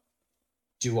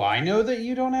 Do I know that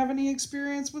you don't have any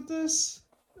experience with this?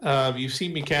 You've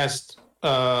seen me cast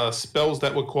spells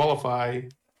that would qualify,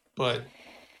 but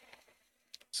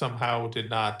somehow did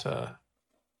not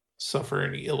suffer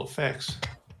any ill effects.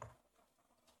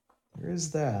 There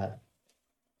is that.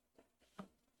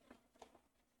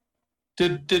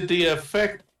 Did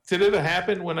it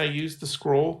happen when I used the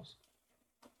scroll?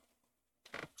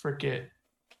 Forget.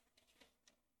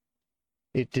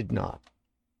 It did not.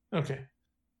 Okay.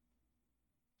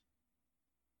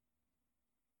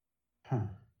 Huh.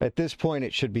 At this point,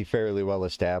 it should be fairly well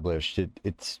established.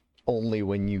 It's only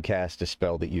when you cast a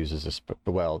spell that uses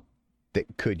that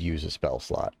could use a spell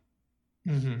slot.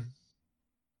 Mm-hmm.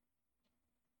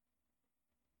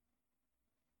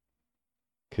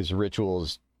 Because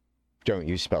rituals don't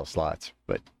use spell slots,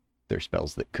 but they're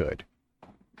spells that could.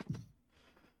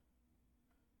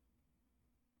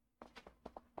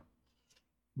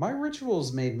 My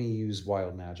rituals made me use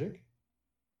wild magic.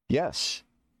 Yes,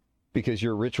 because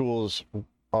your rituals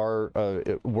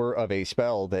were of a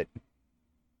spell that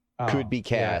could be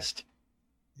cast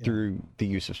through the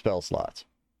use of spell slots.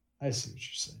 I see what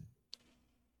you're saying.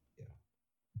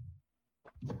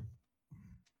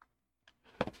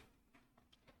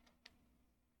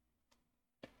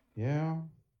 Yeah.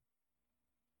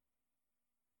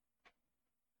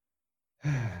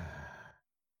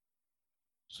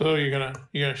 So you're gonna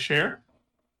share?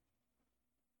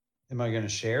 Am I gonna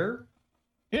share?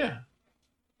 Yeah.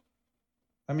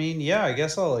 I mean, yeah, I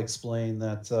guess I'll explain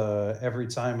that every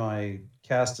time I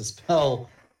cast a spell,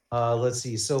 let's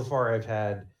see, so far I've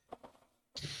had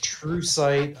True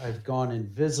Sight, I've gone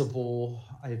invisible,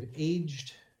 I've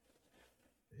aged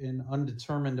an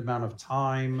undetermined amount of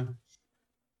time.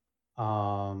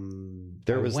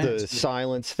 There was the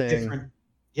silence thing.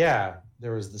 Yeah,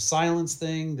 there was the silence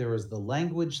thing, there was the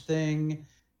language thing.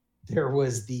 There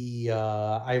was the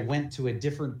I went to a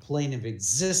different plane of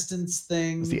existence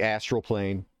thing. It was the astral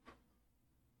plane.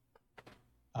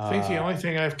 I think the only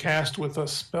thing I've cast with a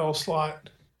spell slot.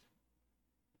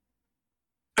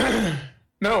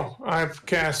 No, I've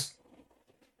cast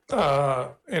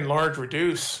enlarge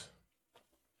reduce.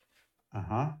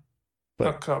 A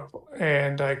couple,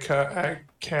 and I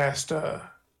cast I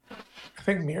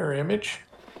think mirror image.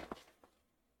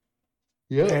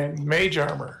 Yeah. And mage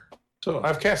armor. So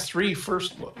I've cast three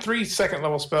second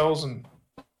level spells and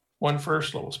one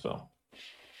first level spell.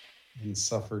 And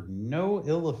suffered no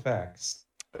ill effects.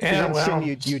 And well,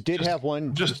 you did have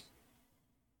one.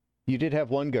 You did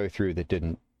have one go through that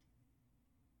didn't.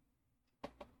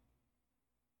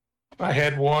 I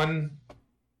had one.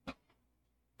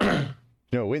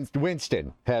 No,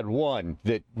 Winston had one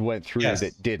that went through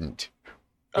that didn't.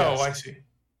 Oh, I see.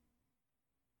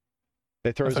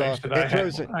 It throws off.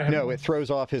 It throws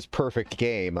off his perfect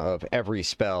game of every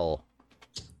spell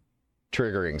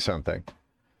triggering something.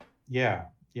 Yeah,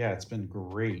 it's been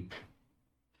great.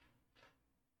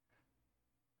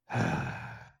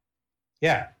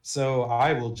 Yeah, so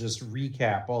I will just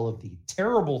recap all of the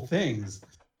terrible things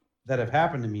that have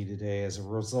happened to me today as a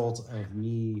result of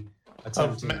me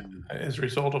attempting. As a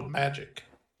result of magic.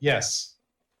 Yes.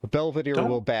 Belvedere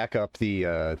will back up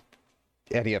the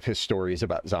any of his stories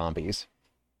about zombies,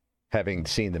 having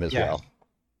seen them as well.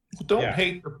 Don't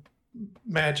hate the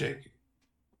magic.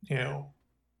 You know,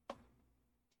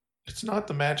 it's not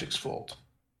the magic's fault.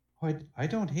 I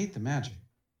don't hate the magic.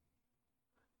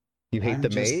 You hate the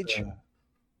mage?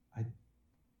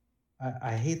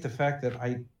 I hate the fact that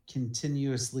I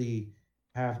continuously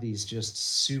have these just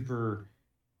super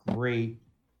great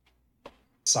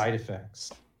side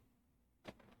effects.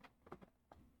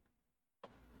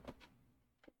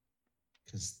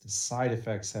 Because the side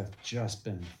effects have just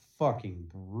been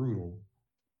fucking brutal.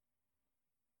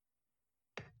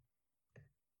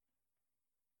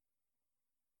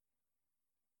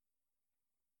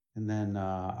 And then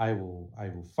I will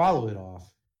follow it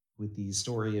off with the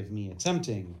story of me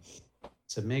attempting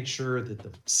to make sure that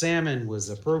the salmon was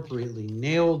appropriately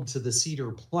nailed to the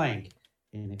cedar plank,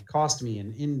 and it cost me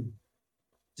an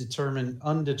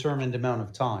undetermined amount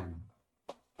of time.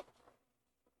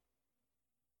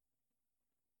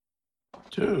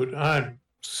 Dude, I'm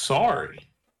sorry.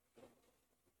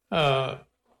 I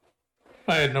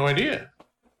had no idea.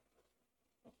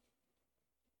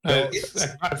 I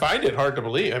find it hard to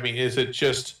believe. I mean, is it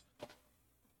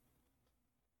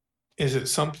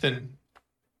something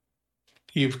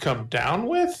you've come down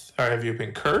with? Or have you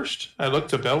been cursed? I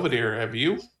looked to Belvedere. Have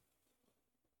you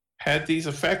had these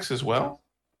effects as well?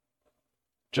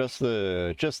 Just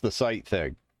the sight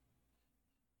thing.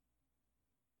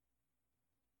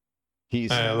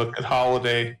 He's I look at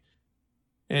Holiday,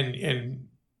 and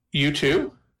you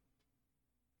too.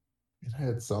 It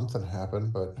had something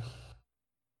happen, but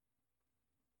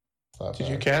it's not Did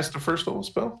you bad. cast the first level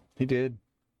spell? he did.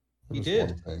 It He was did.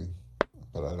 one thing,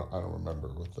 but I don't remember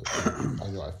what the. I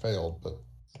know I failed, but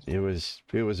It was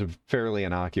a fairly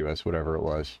innocuous, whatever it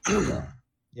was. yeah,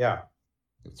 Yeah.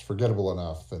 it's forgettable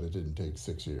enough that it didn't take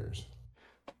 6 years.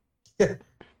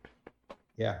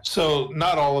 Yeah. So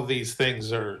not all of these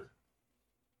things are,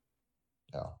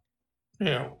 Yeah. you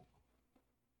know,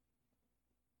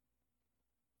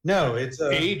 No, it's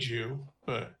age you,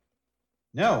 but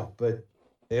no, but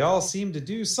they all seem to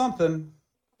do something.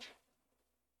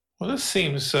 well, this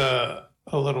seems a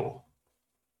little.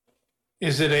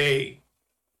 Is it a?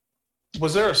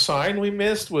 Was there a sign we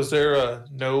missed? Was there a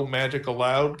no magic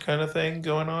allowed kind of thing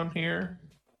going on here?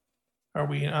 Are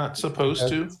we not supposed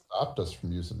to? It stopped us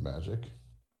from using magic.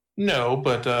 No,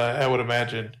 but I would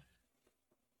imagine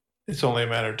it's only a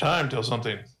matter of time till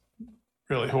something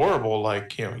really horrible,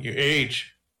 like you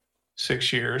age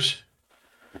 6 years.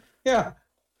 Yeah.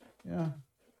 Yeah.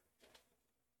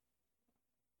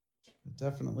 It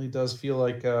definitely does feel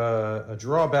like a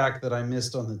drawback that I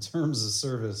missed on the terms of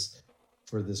service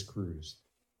for this cruise.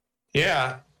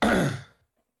 Yeah.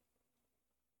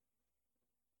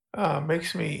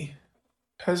 Makes me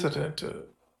hesitant to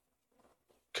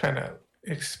kind of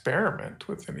experiment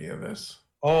with any of this.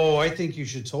 Oh, I think you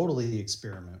should totally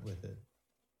experiment with it.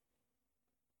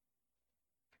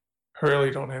 I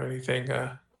really don't have anything.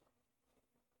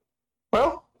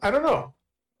 Well, I don't know.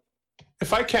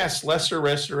 If I cast Lesser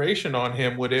Restoration on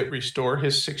him, would it restore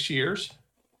his 6 years?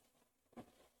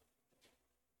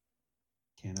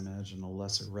 Can't imagine a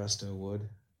lesser resto would.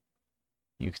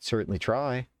 You could certainly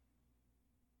try.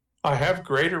 I have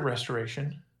Greater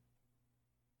Restoration.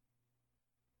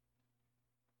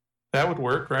 That would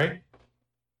work, right?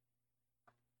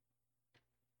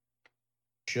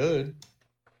 Should.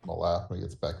 I'll laugh when it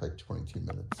gets back like 22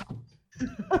 minutes.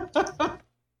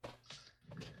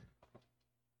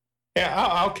 Yeah,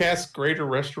 I'll cast Greater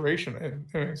Restoration. And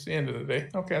it's the end of the day.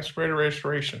 I'll cast Greater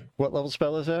Restoration. What level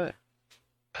spell is that?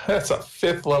 That's a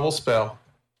 5th level spell.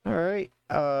 All right.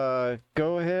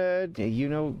 Go ahead. You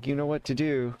know what to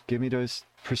do. Give me those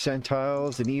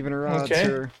percentiles and even or odds, Okay.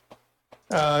 sir.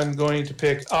 I'm going to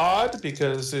pick odd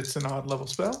because it's an odd level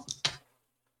spell.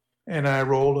 And I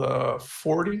rolled a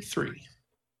 43.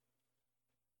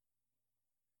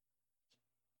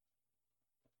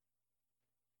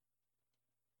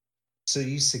 So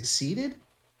you succeeded?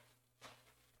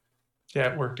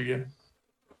 Yeah, it worked again.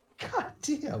 God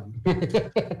damn.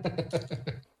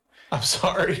 I'm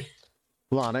sorry.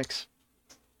 Lonix,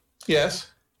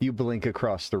 Yes. you blink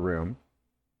across the room.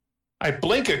 I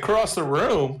blink across the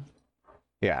room.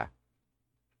 Yeah.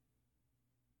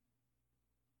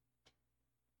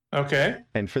 Okay.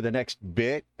 And for the next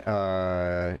bit,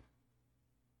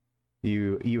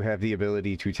 you have the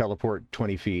ability to teleport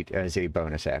 20 feet as a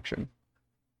bonus action.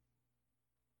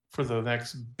 For the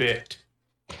next bit.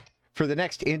 For the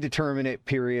next indeterminate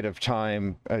period of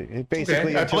time,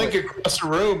 basically Okay. I until blink across the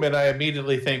room and I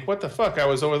immediately think, what the fuck? I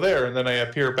was over there. And then I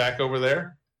appear back over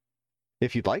there.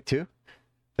 if you'd like to.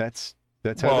 That's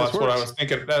how Well, this that's works. what I was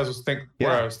thinking. That was where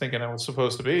Yeah. I was thinking I was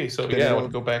supposed to be. So Then yeah, I it'll-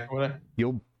 would go back over there.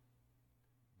 You'll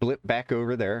blip back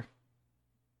over there.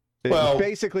 Well,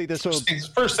 Basically, this will.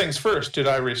 First things first. Did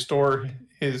I restore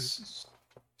his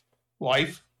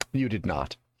life? You did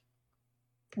not.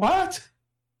 What?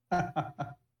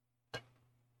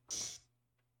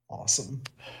 Awesome.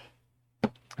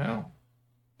 No.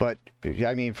 But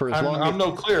I mean, for as long I'm as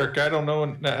no cleric. I don't know.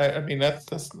 I mean, that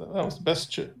was the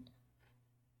best shit.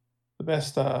 The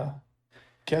best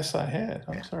guess I had.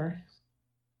 I'm sorry.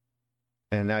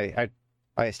 and I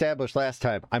established last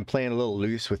time, I'm playing a little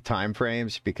loose with time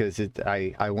frames because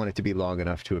I want it to be long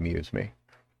enough to amuse me.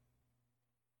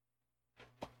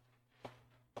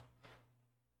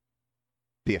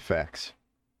 The effects.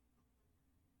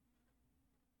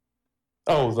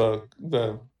 Oh,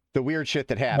 The weird shit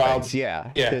that happens,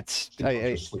 yeah. It's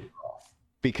Just sleep off.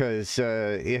 because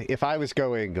if I was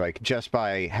going like just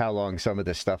by how long some of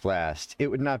this stuff lasts, it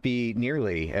would not be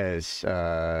nearly as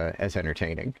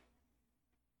entertaining.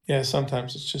 yeah.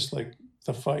 Sometimes it's just like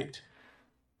the fight.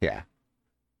 Yeah.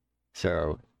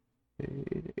 So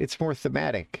it's more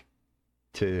thematic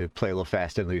to play a little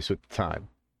fast and loose with the time.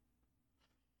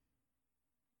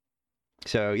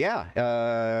 So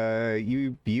yeah,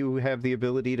 you have the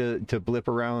ability to blip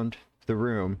around the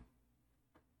room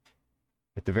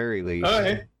at the very least.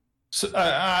 Okay. So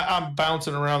I'm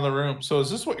bouncing around the room. So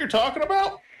is this what you're talking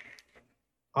about?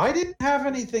 I didn't have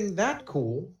anything that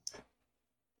cool.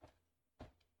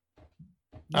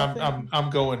 Nothing. I'm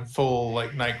going full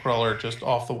like Nightcrawler, just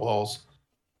off the walls,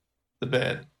 the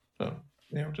bed. So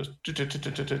just to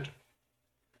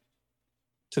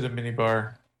the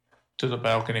minibar, to the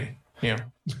balcony.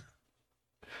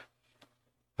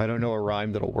 I don't know a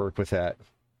rhyme that'll work with that.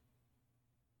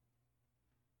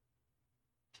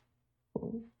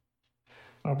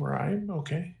 A rhyme,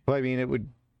 okay. Well, I mean, it would.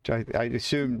 I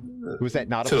assume, was that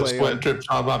not a To the play split on? trip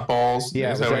about balls.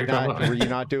 Yeah, Is was that that what you're not? talking Were about? you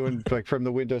not doing like from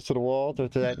the windows to the wall?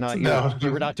 Did that not? No.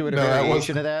 You were not doing a No, that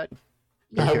variation of that.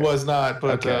 I Okay. was not,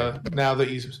 but Okay. now that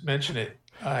you mention it,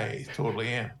 I totally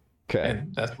am. Okay.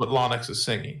 And that's what Lonix is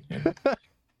singing. And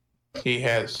he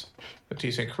has a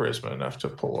decent charisma enough to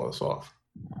pull us off.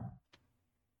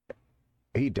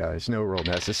 He does. No rule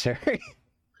necessary.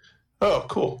 Oh,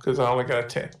 cool! Because I only got a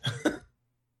 10.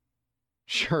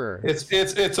 Sure.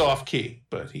 It's off key,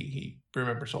 but he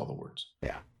remembers all the words.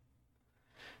 Yeah.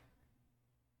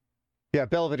 Yeah,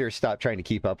 Belvedere stopped trying to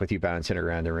keep up with you bouncing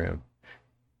around the room.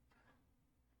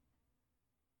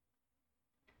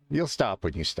 You'll stop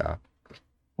when you stop.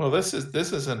 Well, this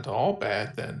isn't all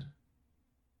bad then.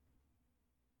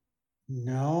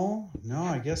 No,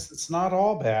 I guess it's not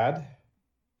all bad.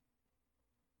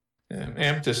 And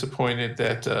I'm disappointed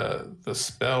that the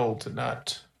spell did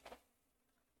not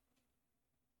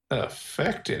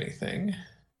affect anything.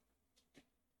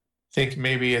 Think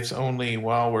maybe it's only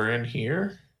while we're in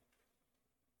here.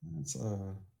 That's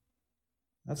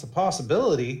a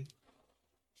possibility.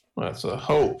 Well, that's a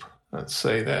hope. Let's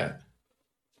say that.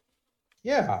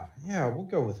 Yeah, we'll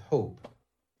go with hope.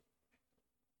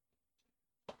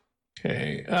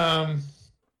 Okay.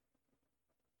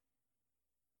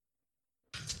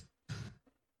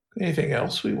 Anything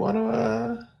else we want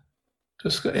to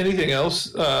discuss? Anything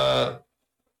else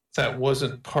that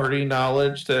wasn't party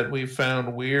knowledge that we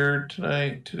found weird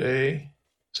today,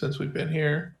 since we've been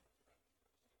here?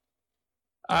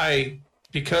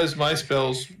 Because my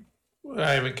spells,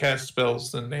 I haven't cast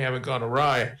spells and they haven't gone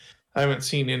awry. I haven't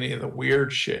seen any of the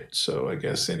weird shit, so I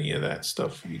guess any of that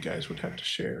stuff you guys would have to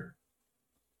share.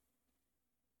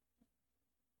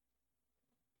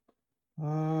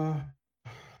 Well,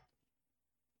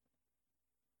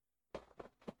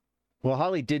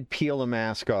 Holly did peel a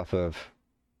mask off of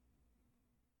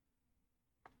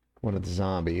one of the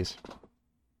zombies.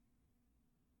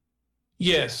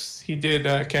 Yes, he did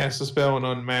cast a spell and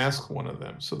unmask one of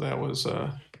them, so that was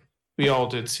we all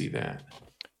did see that.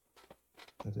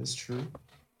 That is true.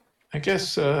 I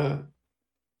guess this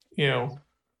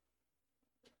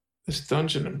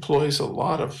dungeon employs a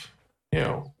lot of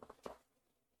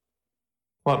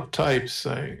types.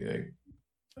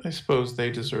 I suppose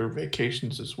they deserve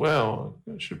vacations as well.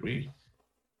 Should we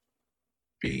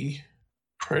be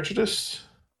prejudiced?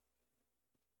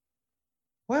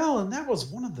 Well, and that was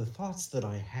one of the thoughts that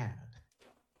I had.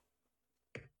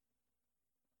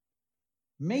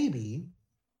 Maybe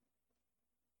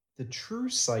the true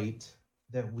sight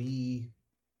that we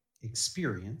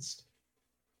experienced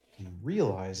in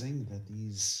realizing that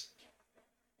these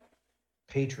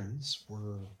patrons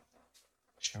were,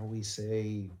 shall we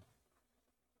say,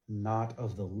 not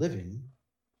of the living,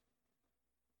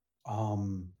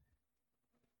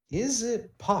 is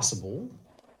it possible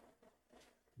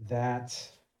that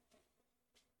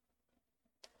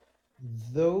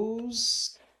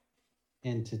those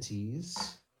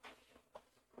entities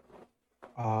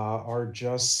are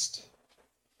just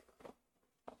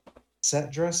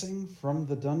set dressing from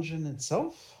the dungeon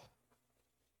itself?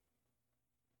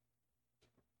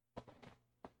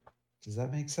 Does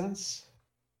that make sense?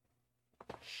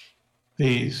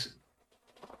 These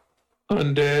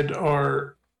undead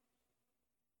are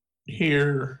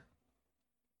here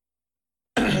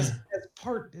as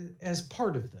part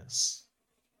of this.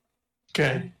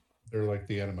 Okay. They're like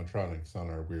the animatronics on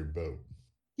our weird boat.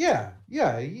 Yeah.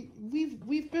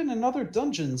 We've been in other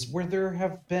dungeons where there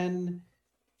have been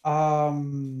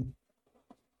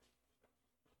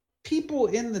people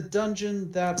in the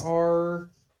dungeon that are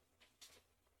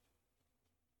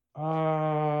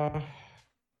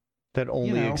that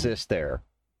only exist there.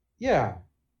 Yeah.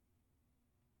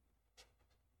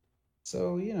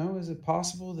 So, is it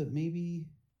possible that maybe,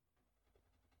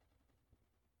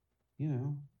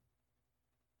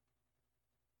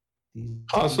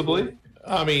 possibly.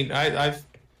 I mean, I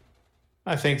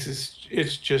think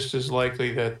it's just as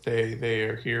likely that they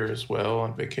are here as well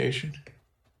on vacation.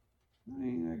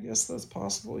 I guess that's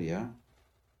possible, yeah.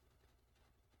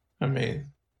 I mean,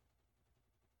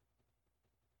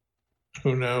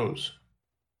 who knows?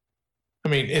 I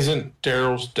mean, isn't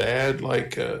Daryl's dad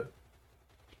like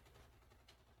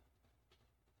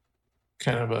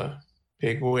kind of a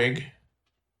big wig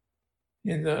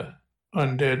in the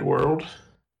undead world.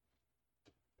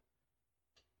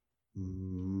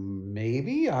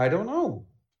 Maybe, I don't know.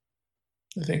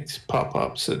 I think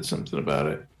Pop said something about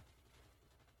it.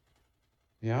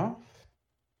 Yeah.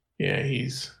 Yeah,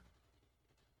 he's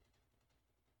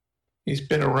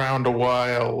been around a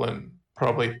while and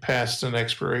probably past an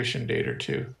expiration date or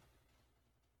two.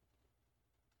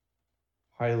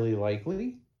 Highly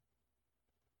likely.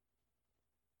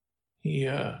 He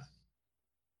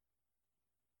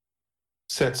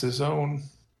sets his own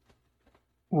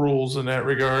rules in that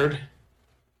regard.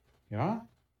 Yeah.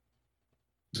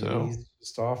 Maybe So he's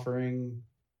just offering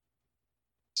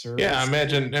service. yeah,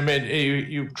 I mean,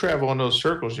 you travel in those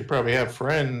circles, you probably have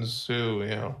friends who,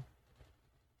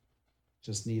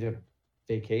 Just need a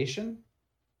vacation.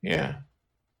 yeah.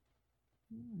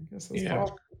 I guess that's Yeah.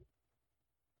 possible.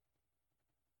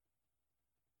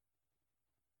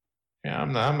 Yeah,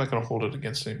 I'm not going to hold it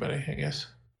against anybody, I guess.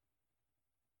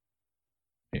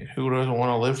 I mean, who doesn't want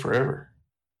to live forever?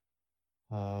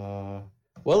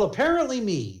 Well, apparently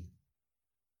me.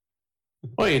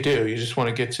 Well, you do. You just want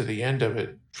to get to the end of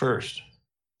it first.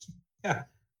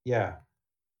 Yeah.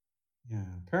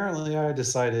 Apparently, I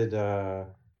decided. Well,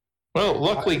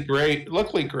 luckily,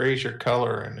 gray's your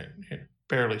color, and it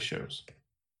barely shows.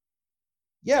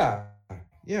 Yeah.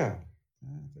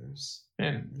 There's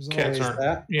Cats always aren't.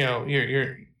 that.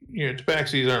 Your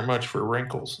tabaxis aren't much for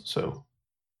wrinkles, so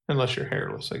unless you're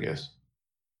hairless, I guess.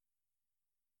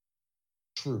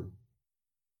 True.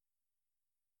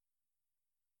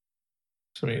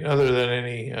 So, I mean, other than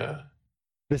any.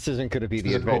 This isn't going to be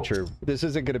the adventure. This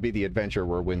isn't going to be the adventure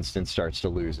where Winston starts to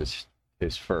lose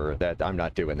his fur. That I'm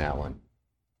not doing that one.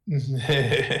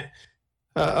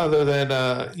 Other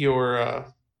than your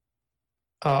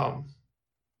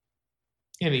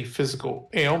any physical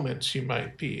ailments you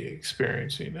might be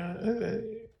experiencing,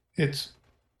 it's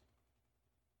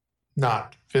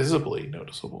not visibly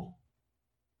noticeable.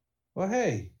 Well,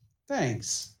 hey,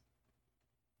 thanks.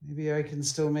 Maybe I can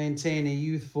still maintain a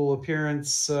youthful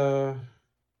appearance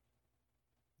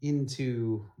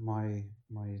into my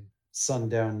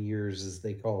sundown years, as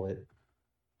they call it.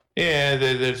 Yeah,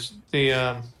 there's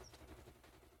the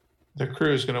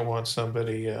crew's going to want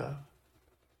somebody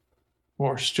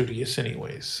more studious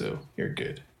anyways, so you're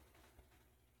good.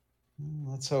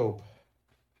 Let's hope.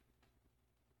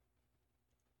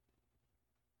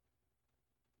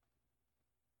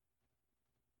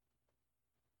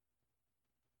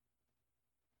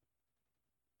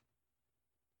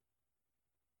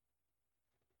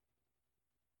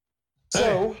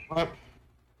 So, Hey,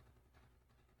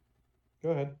 go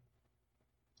ahead.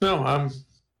 no,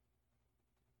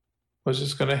 was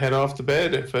just going to head off to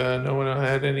bed if no one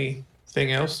had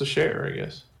anything else to share, I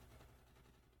guess.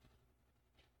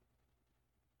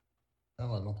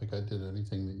 No, I don't think I did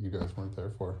anything that you guys weren't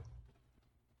there for.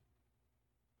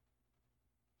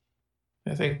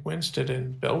 I think Winston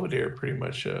and Belvedere pretty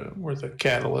much were the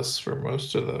catalysts for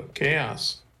most of the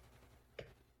chaos.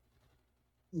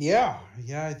 Yeah,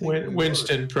 I think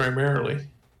Winston primarily.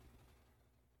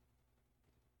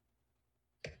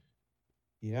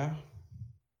 Yeah.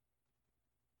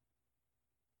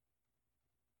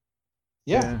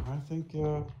 Yeah. I think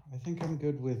I'm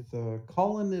good with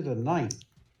calling it a night.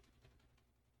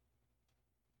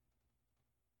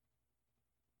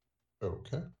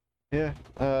 Okay. Yeah,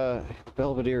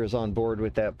 Belvedere is on board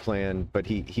with that plan, but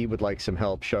he would like some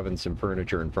help shoving some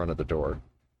furniture in front of the door.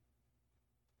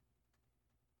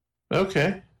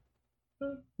 Okay.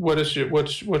 What's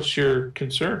your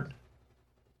concern?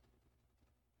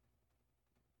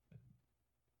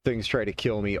 Things try to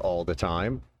kill me all the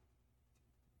time.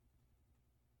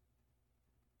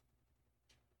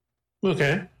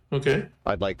 Okay.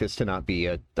 I'd like this to not be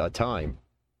a time.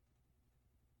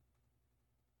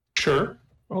 Sure.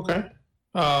 Okay.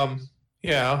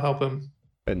 Yeah, I'll help him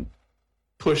And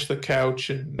push the couch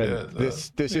and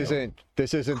this isn't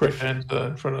credenza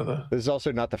in front of the. This is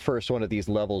also not the first one of these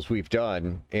levels we've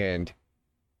done, and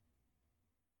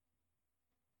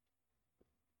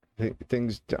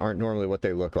things aren't normally what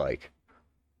they look like.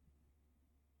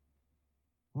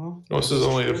 Well, This is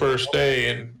only the first day,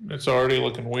 and it's already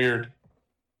looking weird.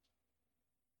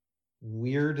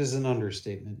 Weird is an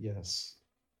understatement, yes.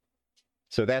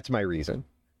 So that's my reason.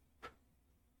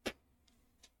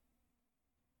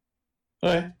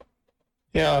 Okay.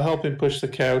 Yeah, I'll help him push the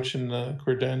couch and the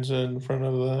credenza in front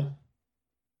of the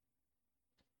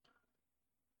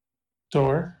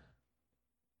door.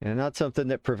 And not something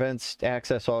that prevents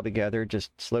access altogether,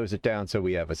 just slows it down so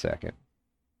we have a second.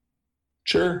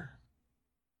 Sure.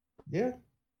 Yeah.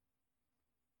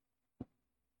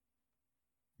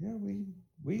 Yeah,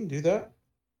 we can do that.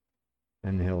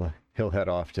 And he'll head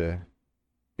off to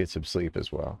get some sleep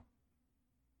as well.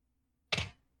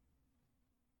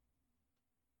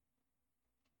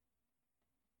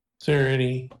 Is there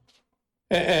any?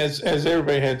 As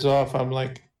everybody heads off, I'm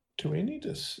like, do we need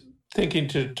to? Thinking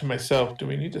to myself, do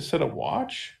we need to set a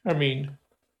watch? I mean,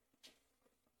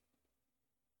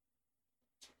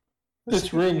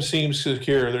 this room seems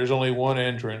secure. There's only one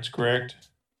entrance, correct?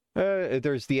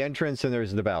 There's the entrance and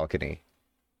there's the balcony.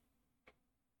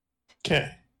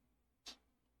 Okay.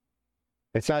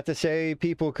 It's not to say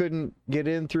people couldn't get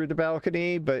in through the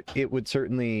balcony, but it would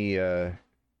certainly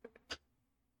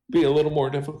be a little more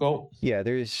difficult. Yeah,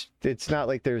 it's not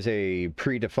like there's a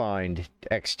predefined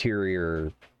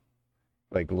exterior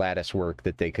like lattice work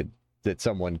that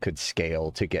someone could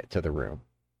scale to get to the room.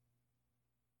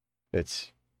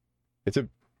 It's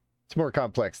more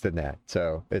complex than that.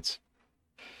 So it's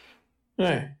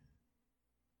right.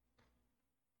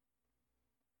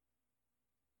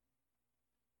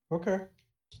 Okay.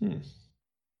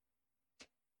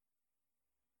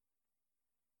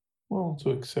 Well, to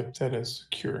accept that as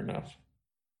secure enough.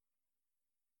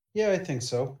 Yeah, I think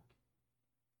so.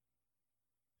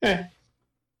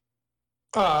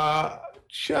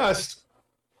 Just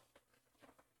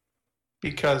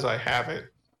because I have it,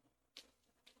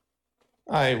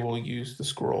 I will use the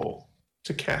scroll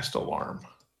to cast alarm.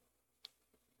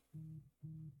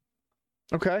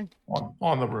 Okay.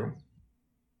 On the room.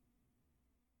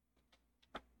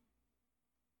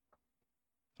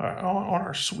 All right, on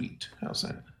our suite. How's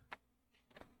that?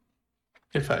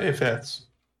 If that's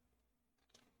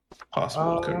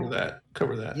possible to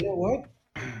cover that. You know what?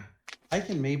 I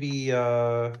can maybe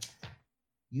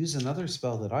use another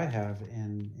spell that I have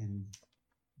and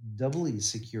doubly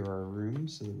secure our room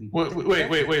so that we.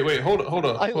 Wait! Hold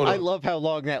on. I love how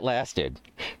long that lasted.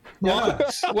 No.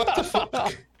 What the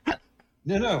fuck?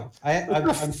 No. What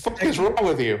the fuck is wrong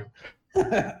with you?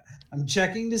 I'm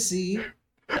checking to see.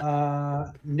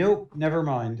 Nope. Never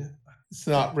mind. It's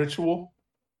not ritual.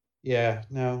 Yeah.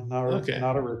 No. Not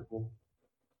a ritual.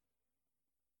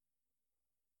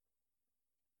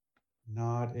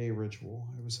 Not a ritual.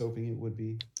 I was hoping it would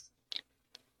be.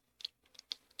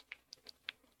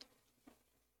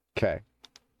 Okay.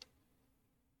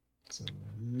 So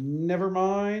never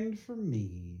mind for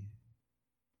me.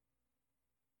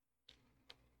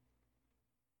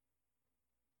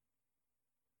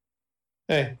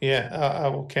 Hey, yeah, I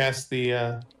will cast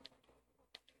the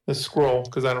scroll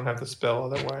because I don't have the spell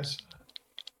otherwise.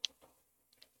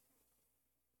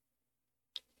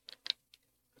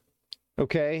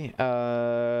 Okay.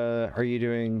 Are you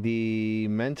doing the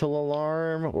mental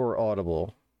alarm or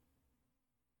audible?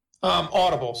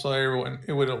 Audible, so everyone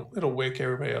it'll wake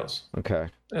everybody else. Okay.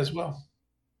 As well.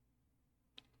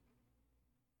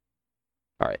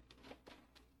 All right.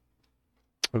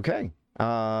 Okay.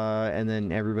 And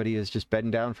then everybody is just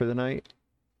bedding down for the night?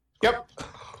 Yep.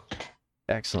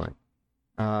 Excellent.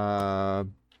 I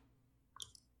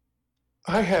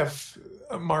have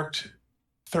marked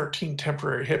 13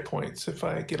 temporary hit points. If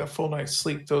I get a full night's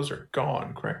sleep, those are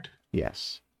gone, correct?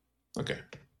 Yes. Okay.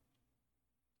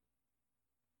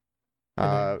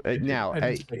 Now,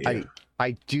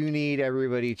 I do need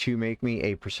everybody to make me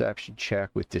a perception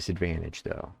check with disadvantage,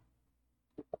 though.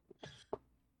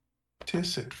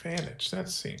 Disadvantage? That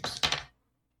seems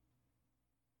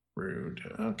rude.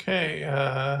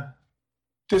 Okay.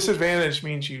 Disadvantage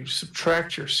means you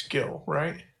subtract your skill,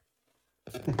 right?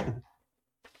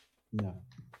 No.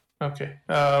 Okay.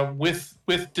 With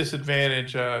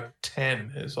disadvantage,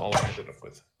 10 is all I ended up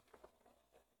with.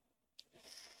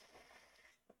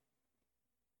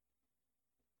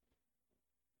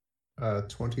 Uh,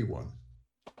 21.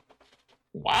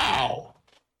 Wow.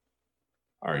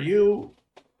 Are you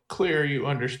clear you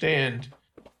understand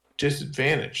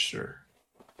disadvantage, sir?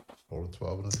 Rolled a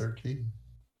 12 and a 13.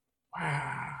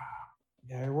 Wow.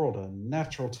 Yeah, I rolled a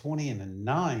natural 20 and a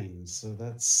 9, so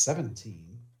that's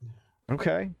 17.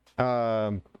 Okay.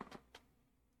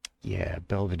 Yeah,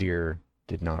 Belvedere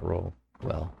did not roll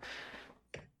well.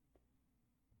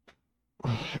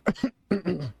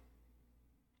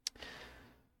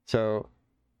 So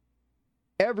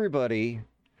everybody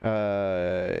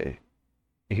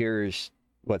hears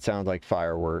what sounds like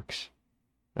fireworks.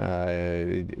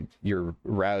 You're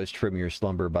roused from your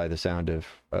slumber by the sound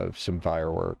of some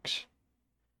fireworks.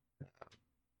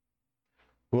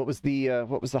 What was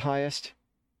the highest?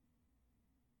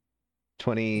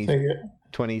 20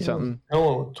 something?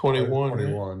 Oh, 21.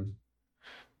 21.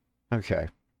 Okay.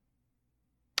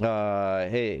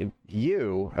 Hey,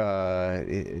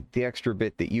 the extra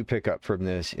bit that you pick up from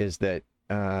this is that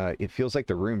it feels like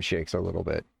the room shakes a little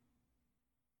bit.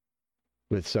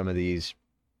 with some of these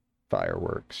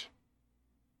fireworks.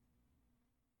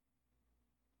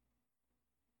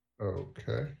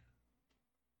 Okay.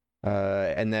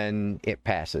 And then it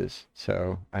passes.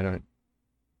 So I don't.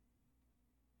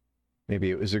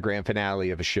 Maybe it was the grand finale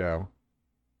of a show.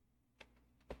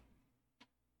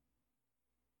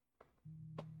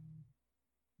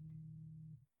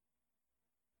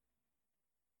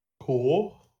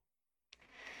 Cool.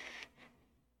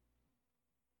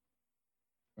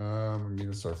 I mean,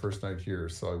 it's our first night here,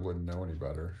 so I wouldn't know any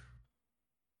better.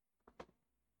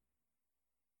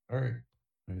 All right.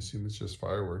 I assume it's just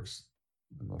fireworks,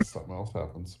 unless something else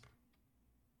happens.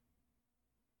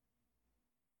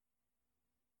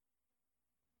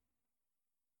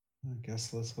 I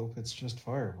guess let's hope it's just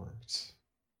fireworks.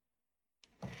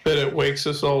 But it wakes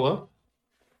us all up.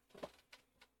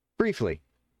 Briefly.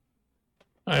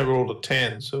 I rolled a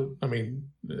 10, so I mean,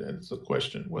 it's a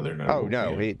question whether or not. Oh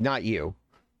no, not you.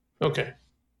 Okay.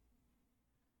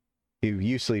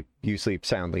 You sleep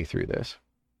soundly through this.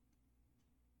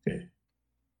 Okay.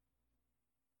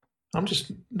 I'm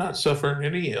just not suffering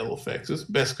any ill effects. It's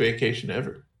the best vacation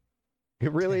ever.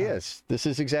 It really is. This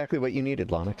is exactly what you needed,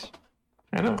 Lonix.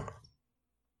 I know.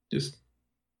 Just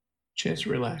chance to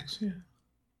relax. Yeah.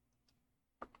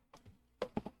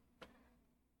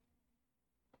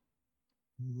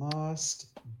 Must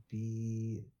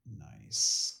be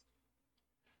nice.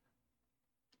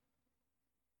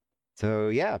 So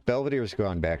yeah, Belvedere's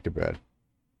gone back to bed.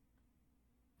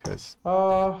 'Cause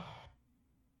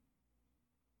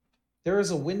there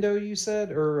is a window, you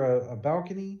said, or a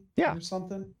balcony, Yeah. or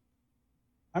something.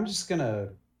 I'm just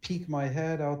gonna peek my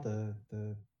head out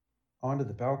onto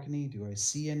the balcony. Do I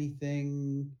see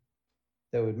anything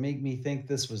that would make me think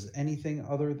this was anything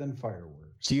other than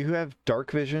fireworks? do you have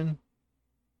dark vision?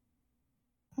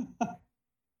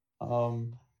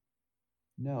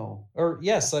 No. Or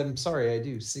yes, I'm sorry, I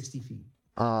do. 60 feet.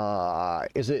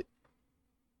 Is it?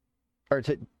 Or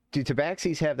do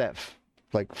tabaxis have that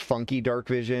like funky dark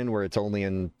vision where it's only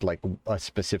in like a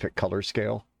specific color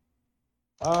scale?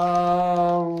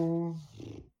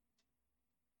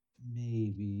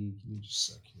 Maybe. Give me just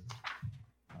a sec here.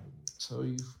 I will tell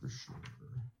you for sure.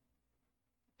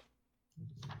 It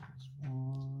is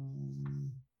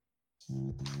 1,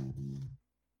 10.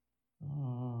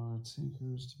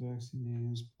 Tinkers, tabaxi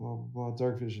names, blah blah blah.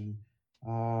 Dark vision.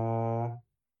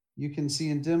 You can see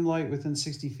in dim light within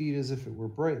 60 feet as if it were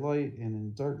bright light, and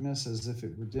in darkness as if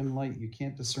it were dim light. You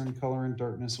can't discern color in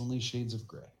darkness, only shades of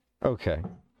gray. Okay.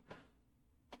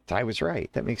 I was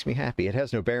right. That makes me happy. It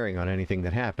has no bearing on anything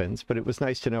that happens, but it was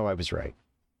nice to know I was right.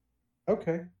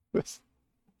 Okay.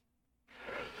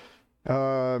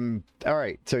 All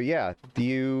right. So yeah,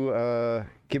 you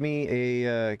give me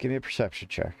a perception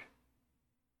check.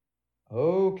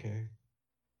 Okay.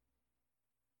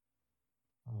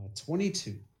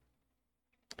 22.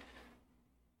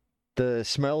 The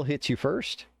smell hits you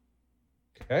first.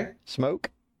 Okay. Smoke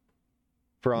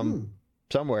from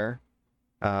somewhere.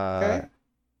 Okay.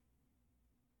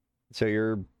 So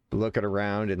you're looking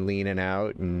around and leaning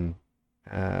out, and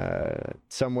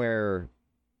somewhere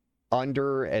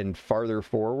under and farther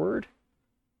forward,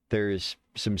 there's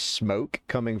some smoke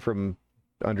coming from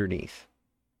underneath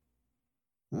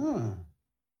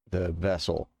the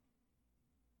vessel.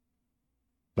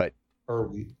 But are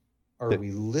we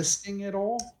listing it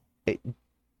all?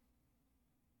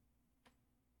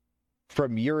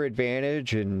 From your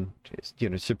advantage and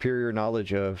superior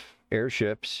knowledge of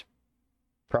airships,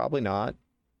 probably not.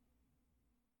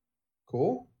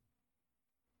 Cool.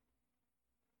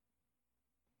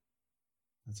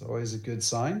 That's always a good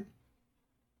sign.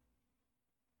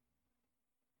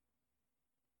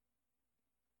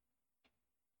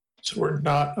 So we're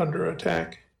not under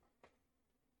attack.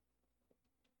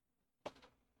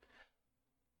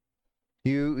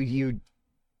 You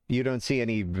don't see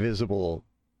any visible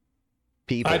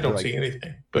people. I don't see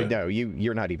anything. But no,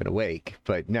 you're not even awake.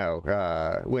 But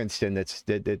no, Winston,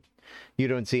 that you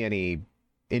don't see any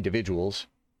individuals.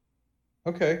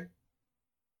 Okay.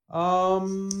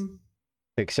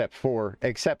 Except for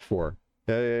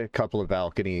a couple of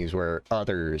balconies where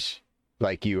others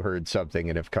like you heard something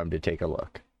and have come to take a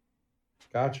look.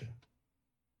 Gotcha.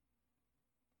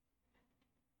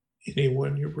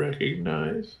 Anyone you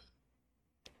recognize?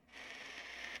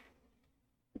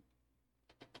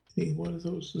 Any one of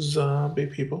those zombie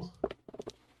people?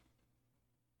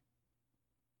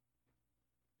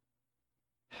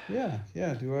 Yeah.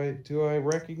 Do I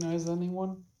recognize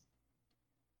anyone?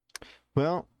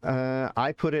 Well,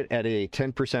 I put it at a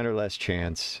 10% or less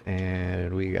chance,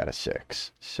 and we got a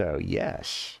 6. So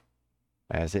yes,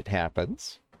 as it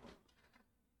happens.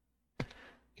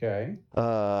 Okay.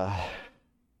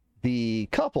 the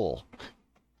couple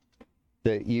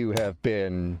that you have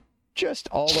been just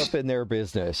all up in their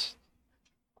business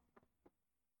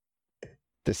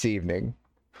this evening.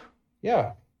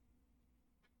 Yeah.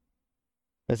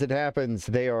 As it happens,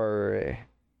 they have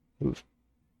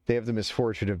the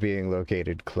misfortune of being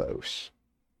located close.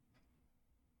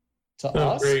 To Oh,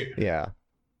 us? great. Yeah.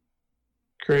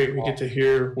 Great. We get to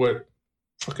hear what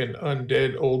fucking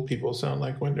undead old people sound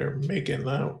like when they're making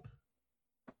out.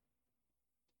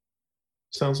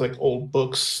 Sounds like old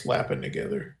books slapping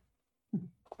together.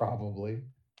 Probably.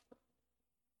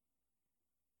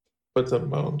 But the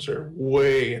moans are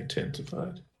way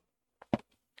intensified.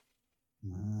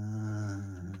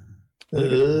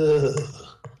 Ugh.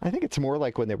 I think it's more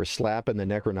like when they were slapping the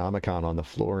Necronomicon on the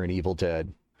floor in Evil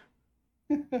Dead.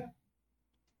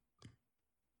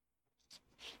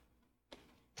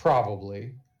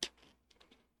 Probably.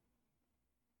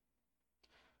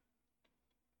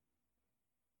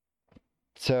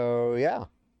 So, yeah.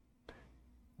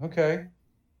 Okay.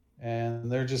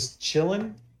 And they're just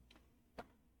chilling?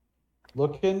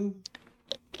 Looking?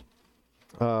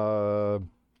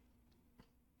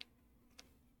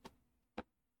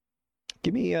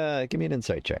 Give me an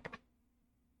insight check.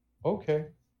 Okay.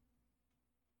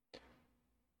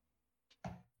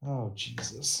 Oh,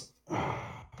 Jesus.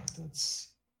 That's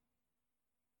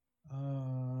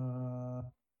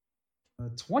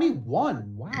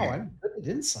 21. Wow, I'm good at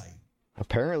insight.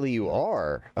 Apparently you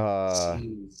are.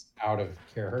 Seems out of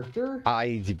character.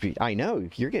 I know,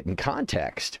 you're getting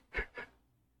context.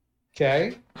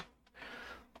 Okay.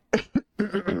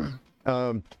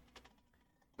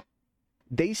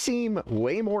 They seem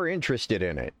way more interested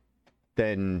in it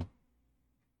than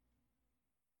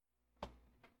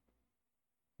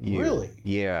you. Really?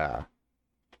 Yeah.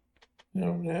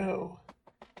 Oh no.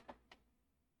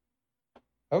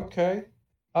 Okay.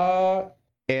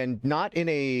 And not in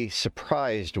a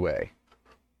surprised way.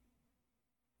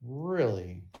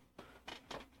 Really?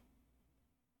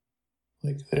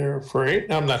 Like they're afraid?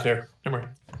 No, I'm not there. Never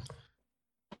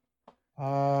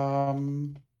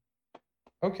mind.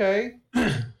 Okay.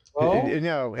 Well,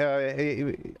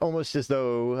 No, almost as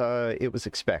though it was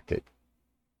expected.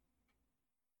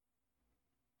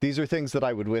 These are things that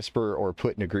I would whisper or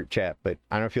put in a group chat, but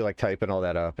I don't feel like typing all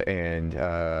that up, and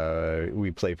we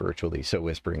play virtually, so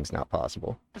whispering's not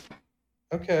possible.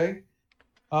 okay.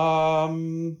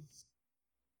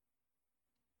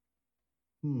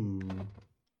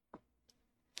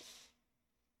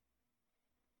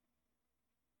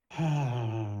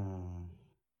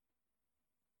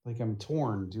 Like I'm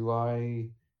torn. Do I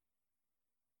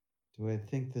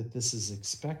think that this is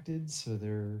expected, so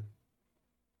they're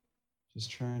just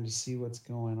trying to see what's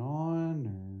going on,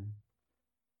 or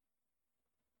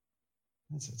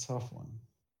that's a tough one.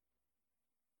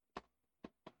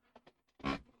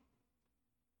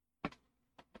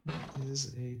 It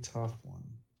is a tough one.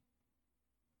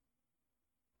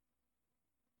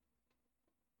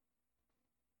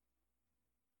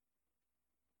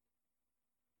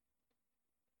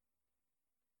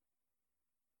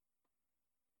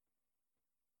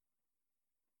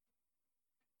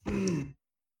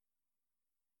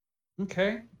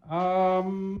 Okay.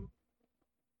 Oh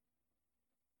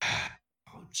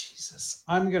Jesus.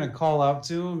 I'm gonna call out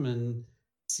to him and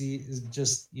see,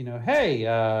 just, hey,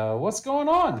 what's going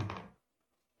on?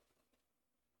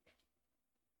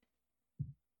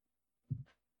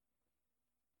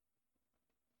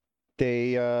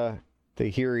 They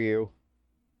hear you,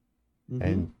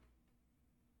 and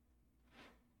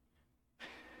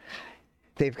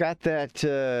they've got that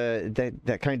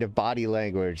that kind of body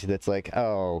language that's like,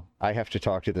 oh, I have to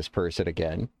talk to this person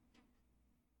again.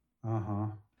 Uh-huh.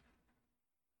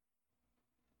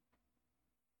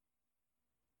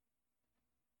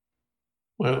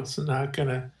 Well, it's not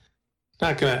gonna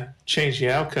change the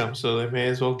outcome, so they may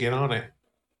as well get on it.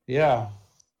 Yeah.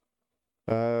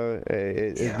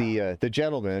 The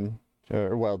gentleman,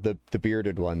 well, the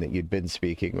bearded one that you'd been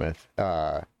speaking with,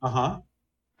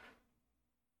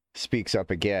 speaks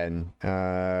up again,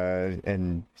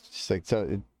 and it's like, so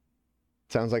it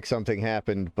sounds like something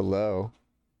happened below.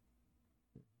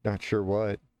 Not sure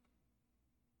what.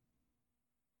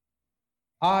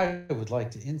 I would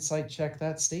like to insight check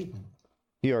that statement.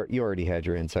 You already had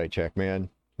your insight check, man.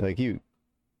 Like you.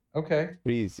 Okay.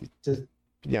 It's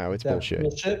bullshit.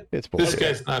 Bullshit? It's bullshit. This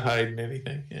guy's not hiding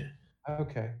anything. Yeah.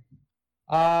 Okay.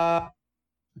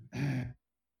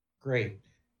 Great.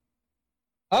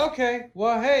 Okay.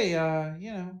 Well, hey,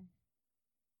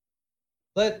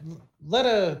 let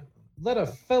a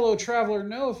fellow traveler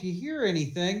know if you hear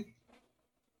anything.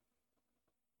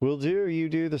 Will do. You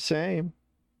do the same.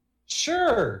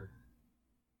 Sure.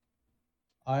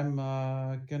 I'm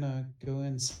gonna go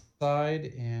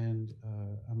inside, and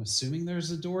I'm assuming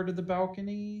there's a door to the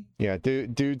balcony. Yeah,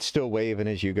 dude's still waving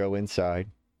as you go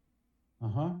inside.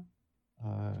 Uh-huh.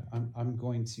 I'm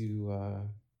going to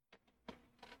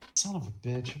son of a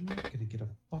bitch, I'm not gonna get a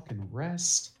fucking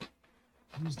rest.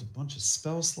 I used a bunch of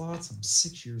spell slots. I'm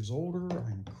 6 years older.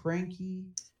 I'm cranky.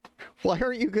 Why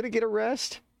aren't you gonna get a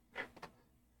rest?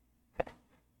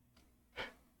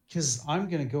 Because I'm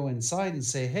gonna go inside and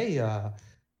say, hey,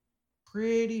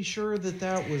 pretty sure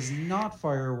that was not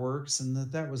fireworks and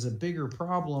that was a bigger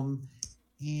problem,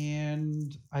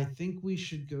 and I think we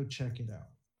should go check it out.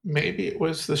 Maybe it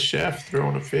was the chef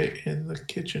throwing a fit in the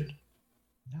kitchen.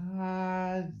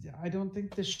 I don't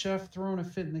think the chef throwing a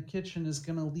fit in the kitchen is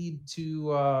going to lead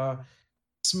to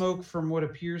smoke from what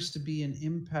appears to be an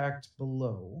impact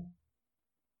below.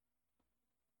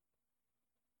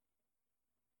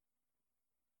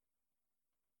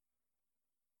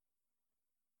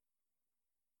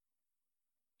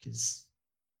 Because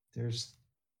there's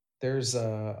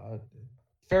a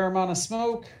fair amount of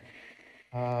smoke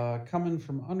coming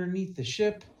from underneath the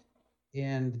ship.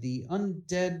 And the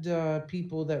undead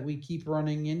people that we keep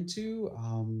running into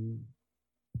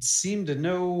seem to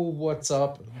know what's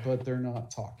up, but they're not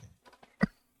talking.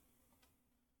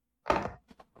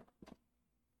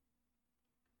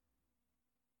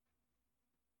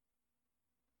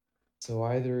 So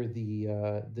either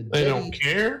the they don't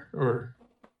care, or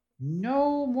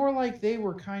no, more like they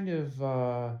were kind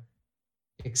of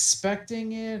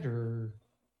expecting it, or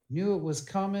knew it was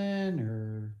coming,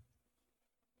 or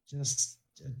just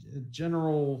a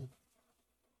general,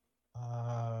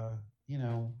 you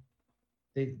know,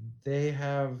 they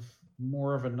have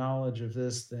more of a knowledge of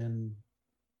this than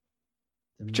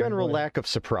general lack of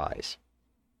surprise.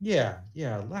 Yeah,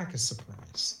 lack of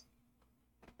surprise.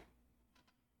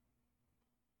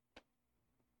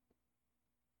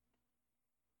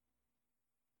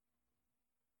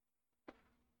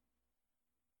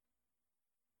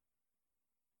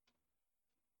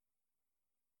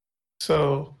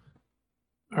 So,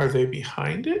 are they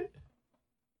behind it?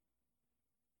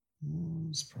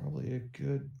 It's probably a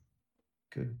good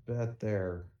bet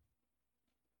there.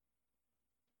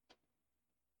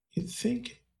 You'd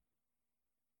think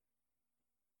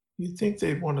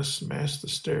they'd want to smash the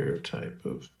stereotype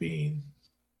of being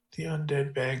the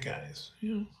undead bad guys.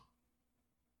 You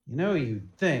know,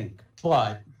 you'd think,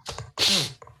 but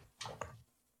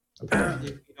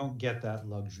apparently we don't get that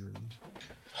luxury.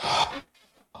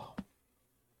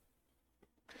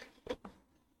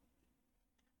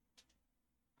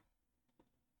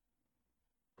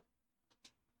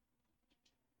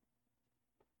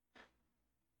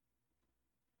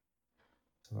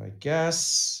 So I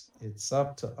guess it's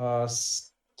up to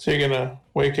us. So you're gonna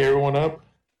wake everyone up?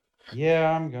 Yeah,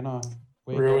 I'm gonna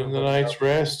ruin the night's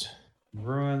rest.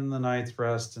 Ruin the night's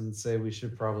rest and say we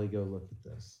should probably go look at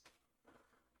this.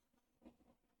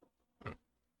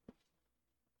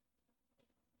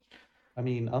 I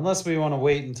mean, unless we want to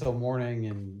wait until morning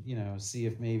and, see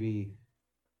if maybe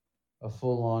a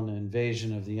full-on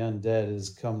invasion of the undead has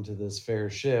come to this fair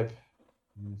ship.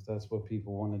 And if that's what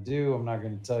people want to do, I'm not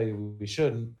going to tell you we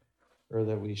shouldn't or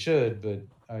that we should, but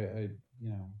I'm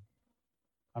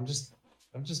just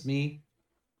me.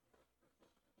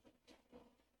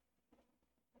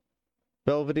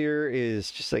 Belvedere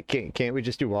is just like, can't we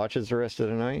just do watches the rest of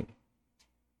the night?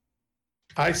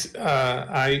 I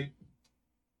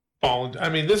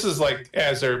mean, this is like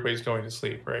as everybody's going to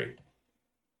sleep, right?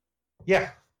 Yeah.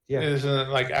 Isn't it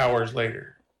like hours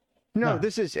later? No,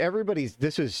 this is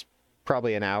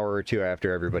probably an hour or two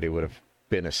after everybody would have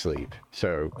been asleep.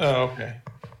 So. Oh, okay.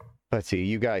 Let's see,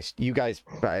 you guys.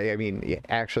 I mean,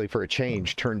 actually, for a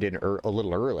change, turned in a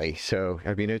little early. So,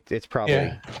 I mean, it's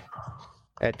probably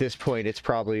at this point, it's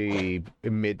probably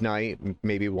midnight,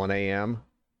 maybe 1 a.m.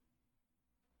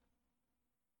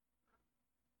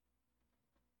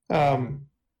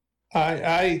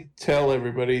 I tell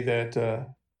everybody that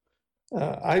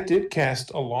I did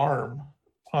cast alarm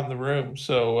on the room,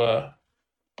 so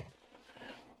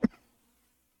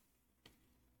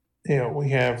we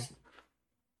have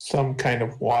some kind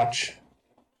of watch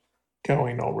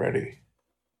going already.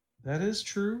 That is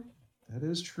true.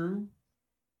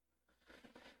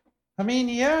 I mean,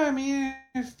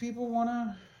 if people want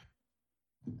to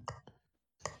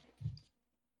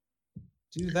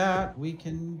do that, we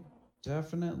can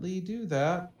definitely do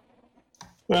that.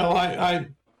 Well,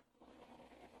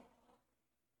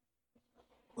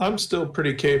 I'm still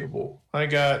pretty capable. I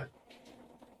got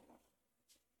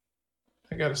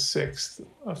a sixth,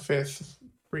 a fifth,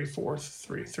 3/4,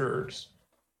 3/3.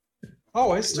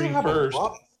 Oh, I still have a Reversed.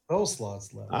 lot of spell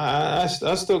slots left. I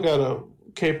still got a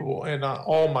capable and not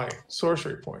all my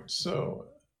sorcery points. So,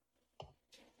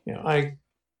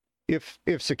 If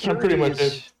I'm security pretty much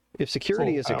is if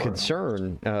security full is a power.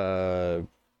 concern,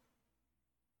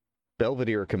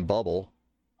 Belvedere can bubble.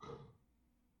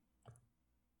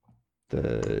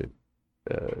 The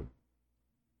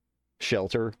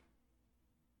shelter.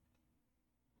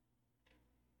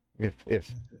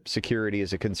 If security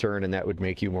is a concern and that would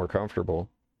make you more comfortable.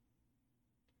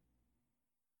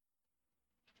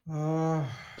 Yeah,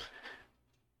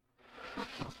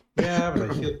 but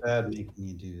I feel bad making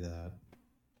you do that.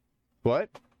 What?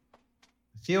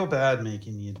 I feel bad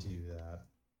making you do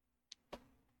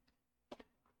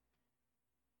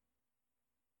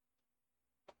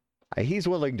that. He's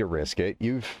willing to risk it.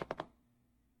 You've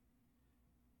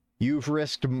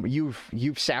risked,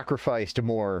 you've sacrificed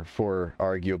more for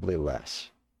arguably less.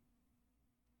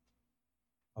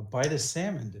 A bite of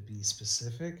salmon, to be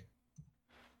specific.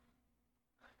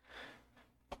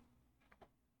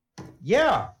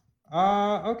 Yeah.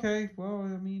 Okay. Well,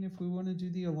 I mean, if we want to do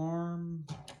the alarm,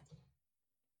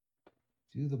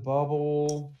 do the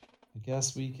bubble, I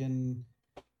guess we can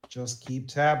just keep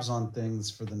tabs on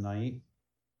things for the night.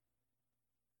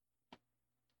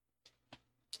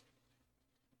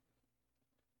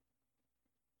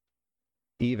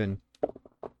 Even.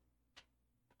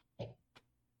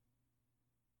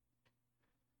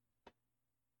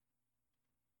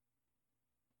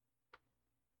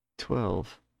 $12.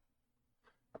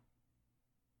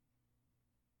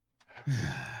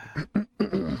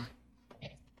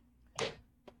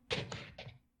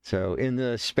 So in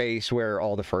the space where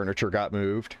all the furniture got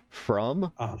moved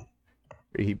from,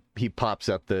 he pops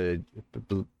up the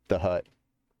hut.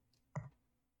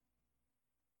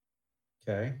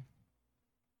 Okay.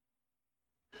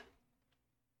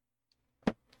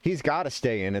 He's got to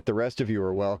stay in it. The rest of you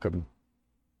are welcome.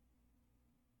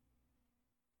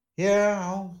 Yeah,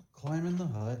 I'll climb in the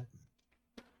hut.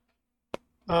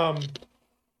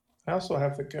 I also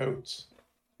have the goats,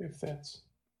 if that's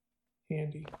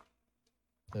handy.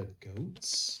 The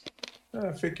goats?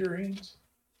 Figurines.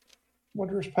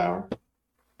 Wondrous power.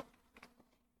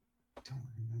 Don't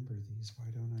remember these. Why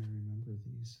don't I remember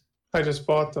these? I just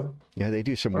bought them. Yeah, they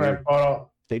do some When I weird. bought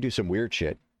all. They do some weird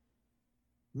shit.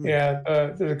 Yeah,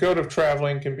 the goat of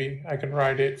traveling I can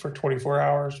ride it for 24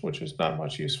 hours, which is not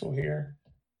much useful here.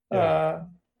 Yeah.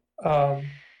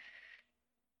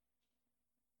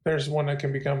 There's one that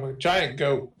can become a giant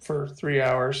goat for 3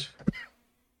 hours.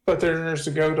 But then there's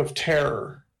the goat of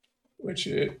terror, which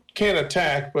it can't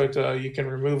attack, but you can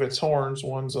remove its horns.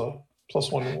 One's a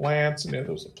 +1 lance, and the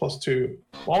other's a +2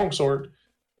 longsword.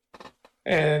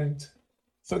 And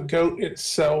the goat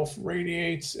itself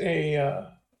radiates a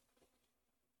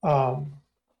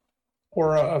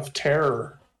aura of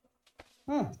terror.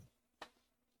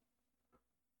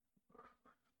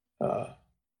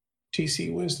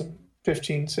 TC Wisdom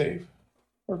 15 save,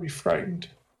 or be frightened.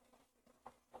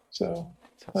 So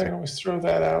I can always throw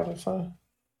that out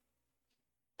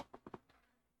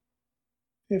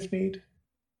if need.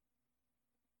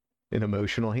 An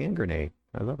emotional hand grenade.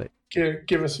 I love it.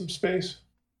 Give us some space.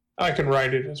 I can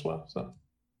write it as well. So,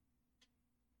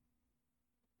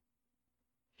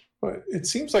 but it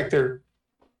seems like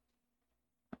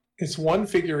it's one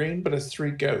figurine, but it's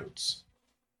 3 goats.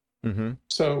 Mm-hmm.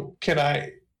 So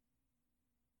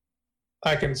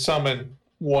I can summon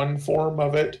one form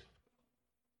of it,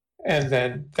 and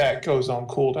then that goes on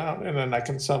cooldown, and then I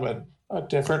can summon a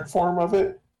different form of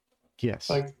it. Yes.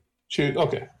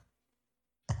 Okay.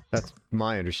 That's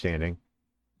my understanding.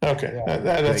 Okay, yeah.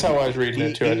 That's how I was reading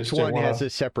it too. Each one has a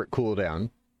separate cooldown,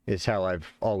 is how I've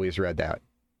always read that.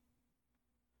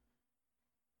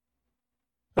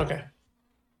 Okay.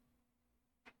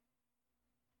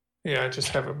 Yeah, I just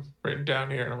have them written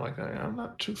down here, and I'm like, I'm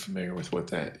not too familiar with what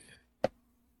that is.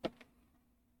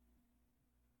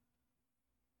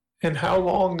 And how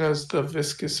long does the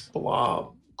viscous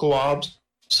globs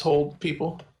hold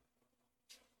people?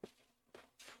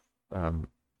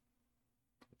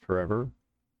 Forever.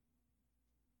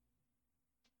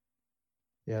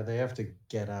 Yeah, they have to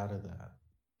get out of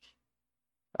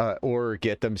that. Or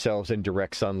get themselves in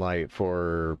direct sunlight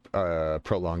for a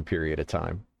prolonged period of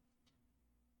time.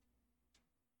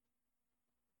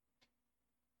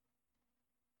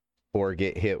 Or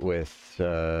get hit with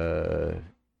the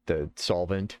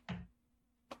solvent.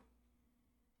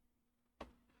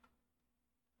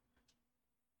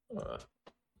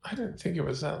 I didn't think it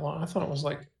was that long. I thought it was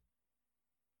like.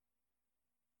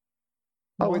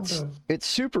 Oh, it's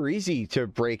super easy to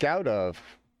break out of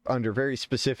under very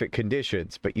specific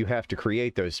conditions, but you have to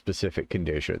create those specific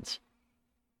conditions.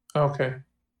 Okay.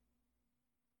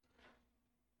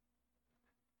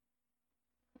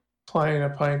 Applying a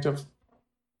pint of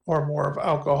or more of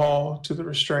alcohol to the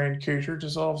restrained creature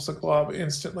dissolves the glob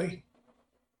instantly,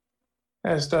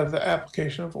 as does the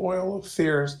application of oil of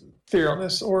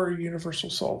Theranos or universal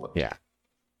solvent. Yeah.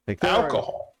 Like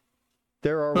Alcohol.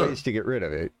 There are ways to get rid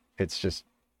of it. It's just...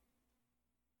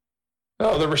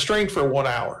 Oh, they're restrained for 1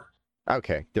 hour.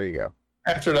 Okay, there you go.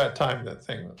 After that time, that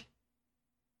thing.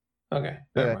 Okay.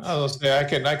 I was gonna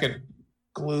say I can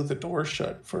glue the door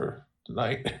shut for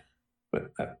tonight,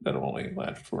 but that'll only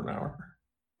last for 1 hour.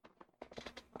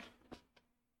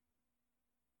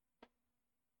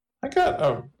 I got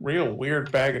a real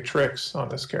weird bag of tricks on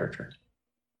this character.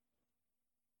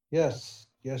 Yes,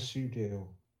 you do.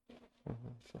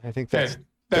 I think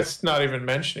that's not even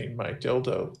mentioning my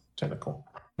dildo tentacle.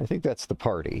 I think that's the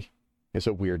party. It's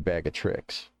a weird bag of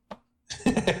tricks.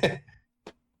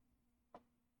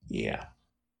 Yeah.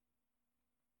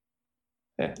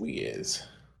 That we is.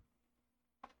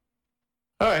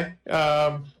 All right.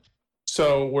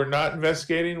 So we're not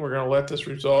investigating. We're going to let this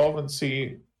resolve and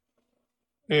see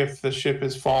if the ship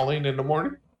is falling in the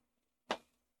morning.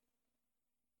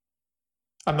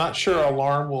 I'm not sure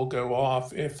alarm will go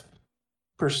off if,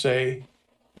 per se,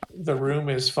 the room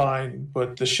is fine,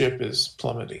 but the ship is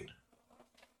plummeting.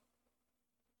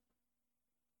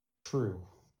 True.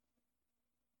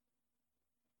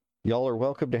 Y'all are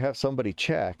welcome to have somebody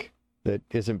check that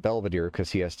isn't Belvedere because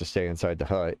he has to stay inside the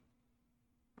hut.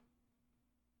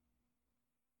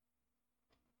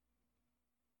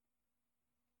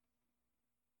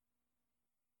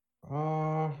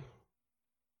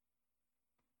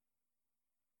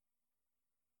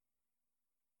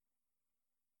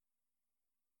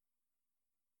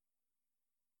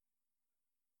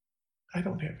 I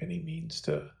don't have any means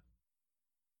to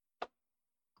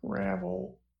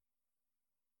travel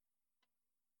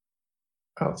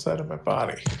outside of my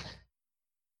body.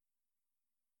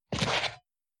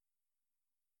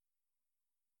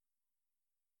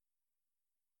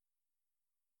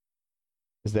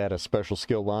 Is that a special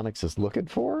skill Lonix is looking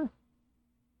for?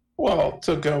 Well,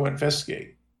 to go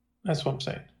investigate. That's what I'm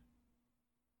saying.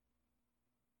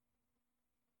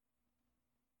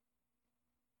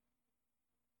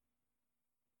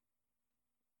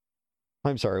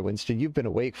 I'm sorry, Winston, you've been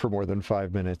awake for more than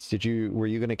 5 minutes. Were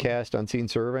you going to cast Unseen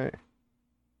Servant?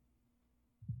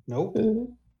 Nope.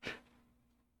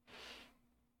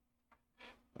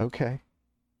 Okay.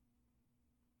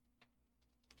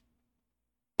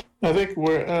 I think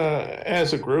we're,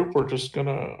 as a group,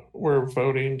 we're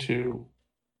voting to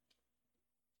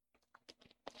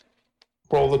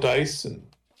roll the dice and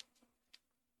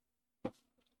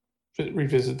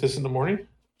revisit this in the morning.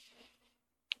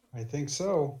 I think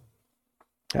so.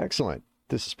 Excellent.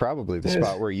 This is probably the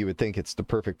spot where you would think it's the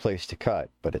perfect place to cut,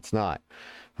 but it's not.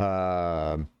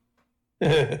 That's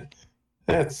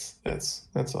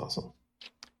awesome.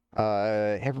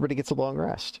 Everybody gets a long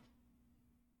rest.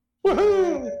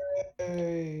 Woohoo!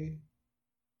 Yay.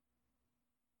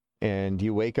 And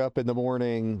you wake up in the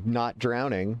morning not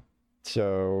drowning,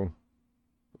 so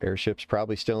airship's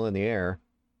probably still in the air,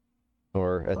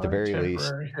 or at the very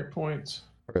least, hit points,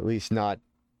 or at least not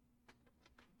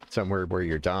somewhere where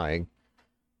you're dying.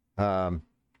 The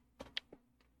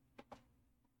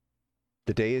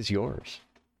day is yours.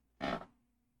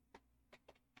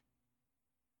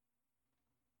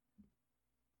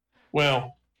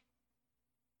 Well,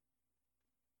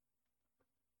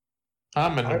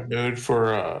 I'm in the mood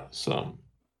for some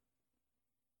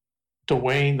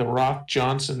Dwayne "The Rock"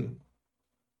 Johnson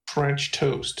French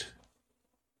toast.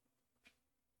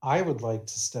 I would like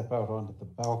to step out onto the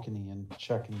balcony and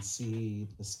check and see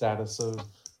the status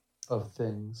of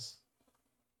things.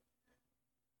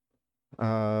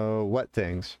 What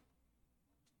things?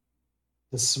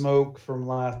 The smoke from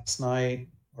last night.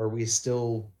 Are we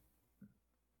still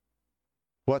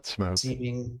What smoke?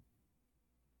 seeming?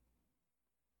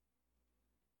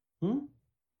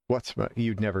 What smoke?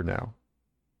 You'd never know.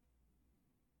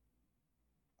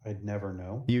 I'd never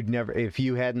know. You'd never, if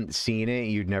you hadn't seen it,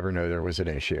 you'd never know there was an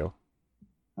issue.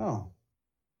 Oh,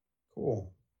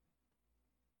 cool.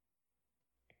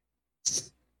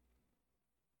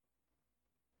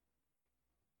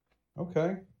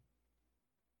 Okay.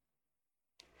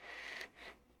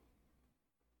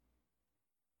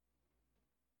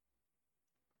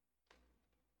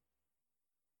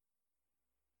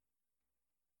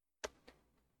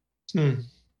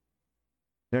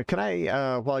 Now, can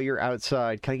I, while you're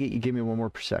outside, can I get you give me one more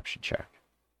perception check?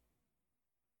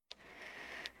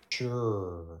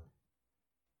 Sure.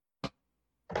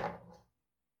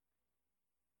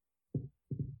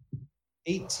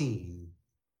 18.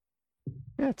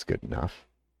 That's good enough.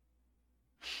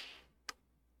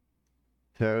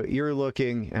 So you're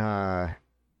looking for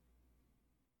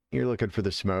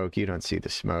the smoke. You don't see the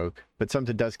smoke, but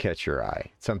something does catch your eye.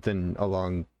 Something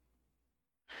along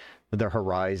the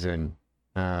horizon.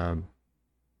 It's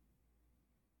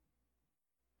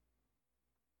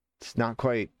not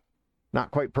quite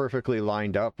perfectly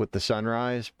lined up with the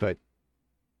sunrise, but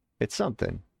it's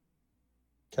something.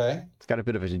 Okay. It's got a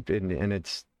bit of and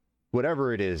it's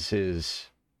whatever it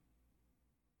is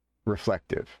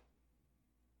reflective.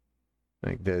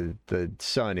 Like the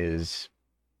sun is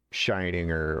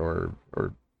shining or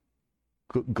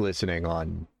glistening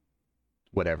on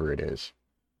whatever it is.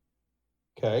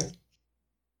 Okay.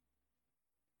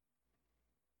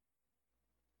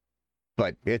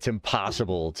 But it's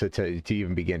impossible to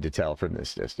even begin to tell from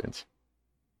this distance.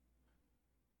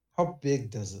 How big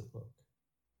does it look?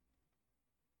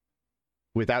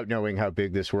 Without knowing how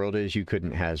big this world is, you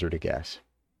couldn't hazard a guess.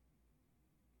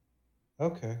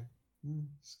 Okay.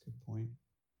 That's a good point.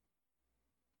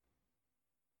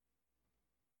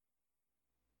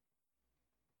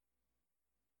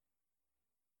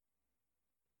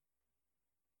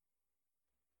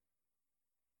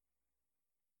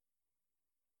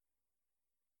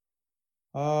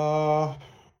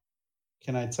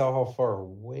 Can I tell how far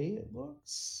away it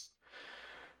looks?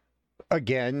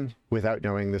 Again, without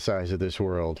knowing the size of this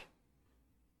world.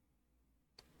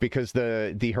 Because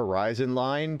the horizon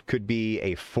line could be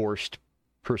a forced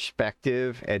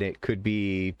perspective, and it could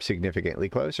be significantly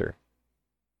closer.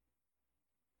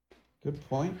 Good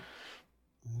point.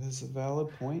 That is a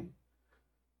valid point.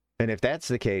 And if that's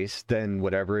the case, then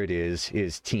whatever it is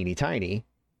teeny tiny.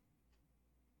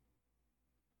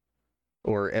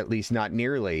 Or at least not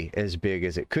nearly as big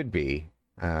as it could be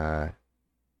if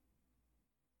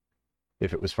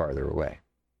it was farther away.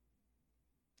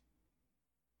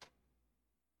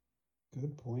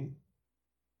 Good point.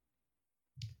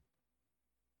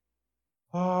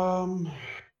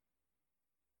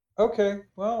 Okay,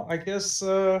 well, I guess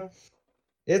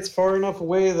it's far enough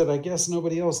away that I guess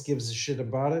nobody else gives a shit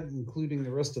about it, including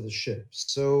the rest of the ship.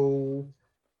 So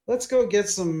let's go get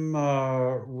some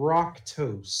rock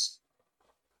toast.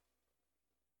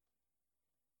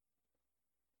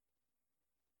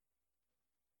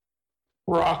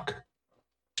 Rock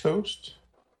toast?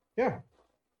 Yeah.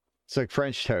 It's like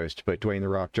French toast, but Dwayne The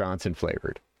Rock Johnson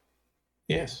flavored.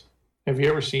 Yes. Have you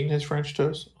ever seen his French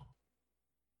toast?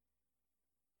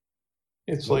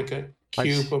 It's like a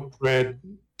cube of bread,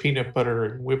 peanut butter,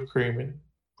 and whipped cream, and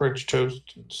French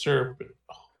toast and syrup.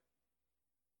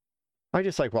 I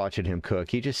just like watching him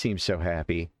cook. He just seems so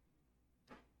happy.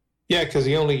 Yeah, because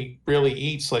he only really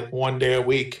eats like one day a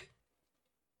week.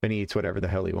 And he eats whatever the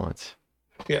hell he wants.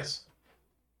 Yes.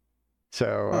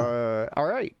 So, all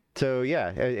right. So,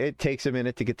 yeah, it takes a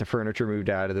minute to get the furniture moved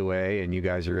out of the way, and you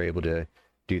guys are able to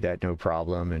do that no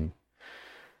problem. And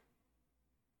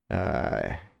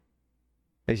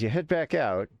as you head back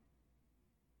out,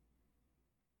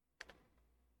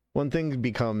 one thing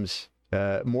becomes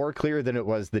more clear than it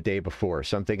was the day before.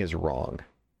 Something is wrong.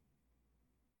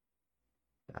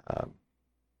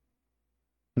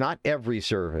 Not every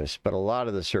surface, but a lot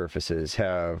of the surfaces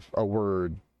have a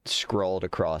word scrawled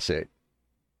across it.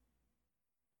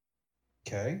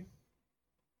 Okay.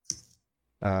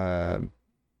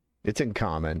 It's in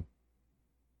common.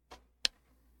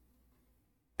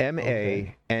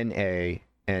 M-A-N-A-N-A-N-A.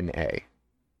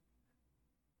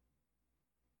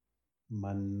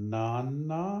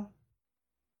 Manana.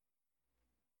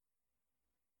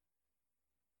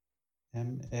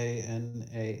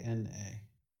 M-A-N-A-N-A.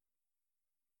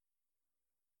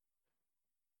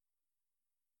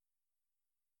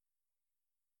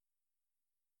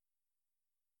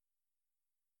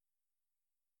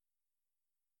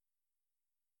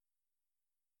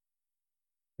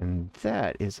 And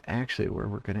that is actually where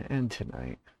we're going to end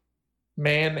tonight.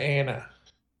 Manana.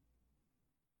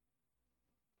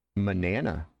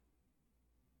 Manana.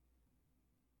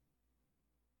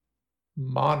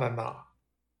 Manana.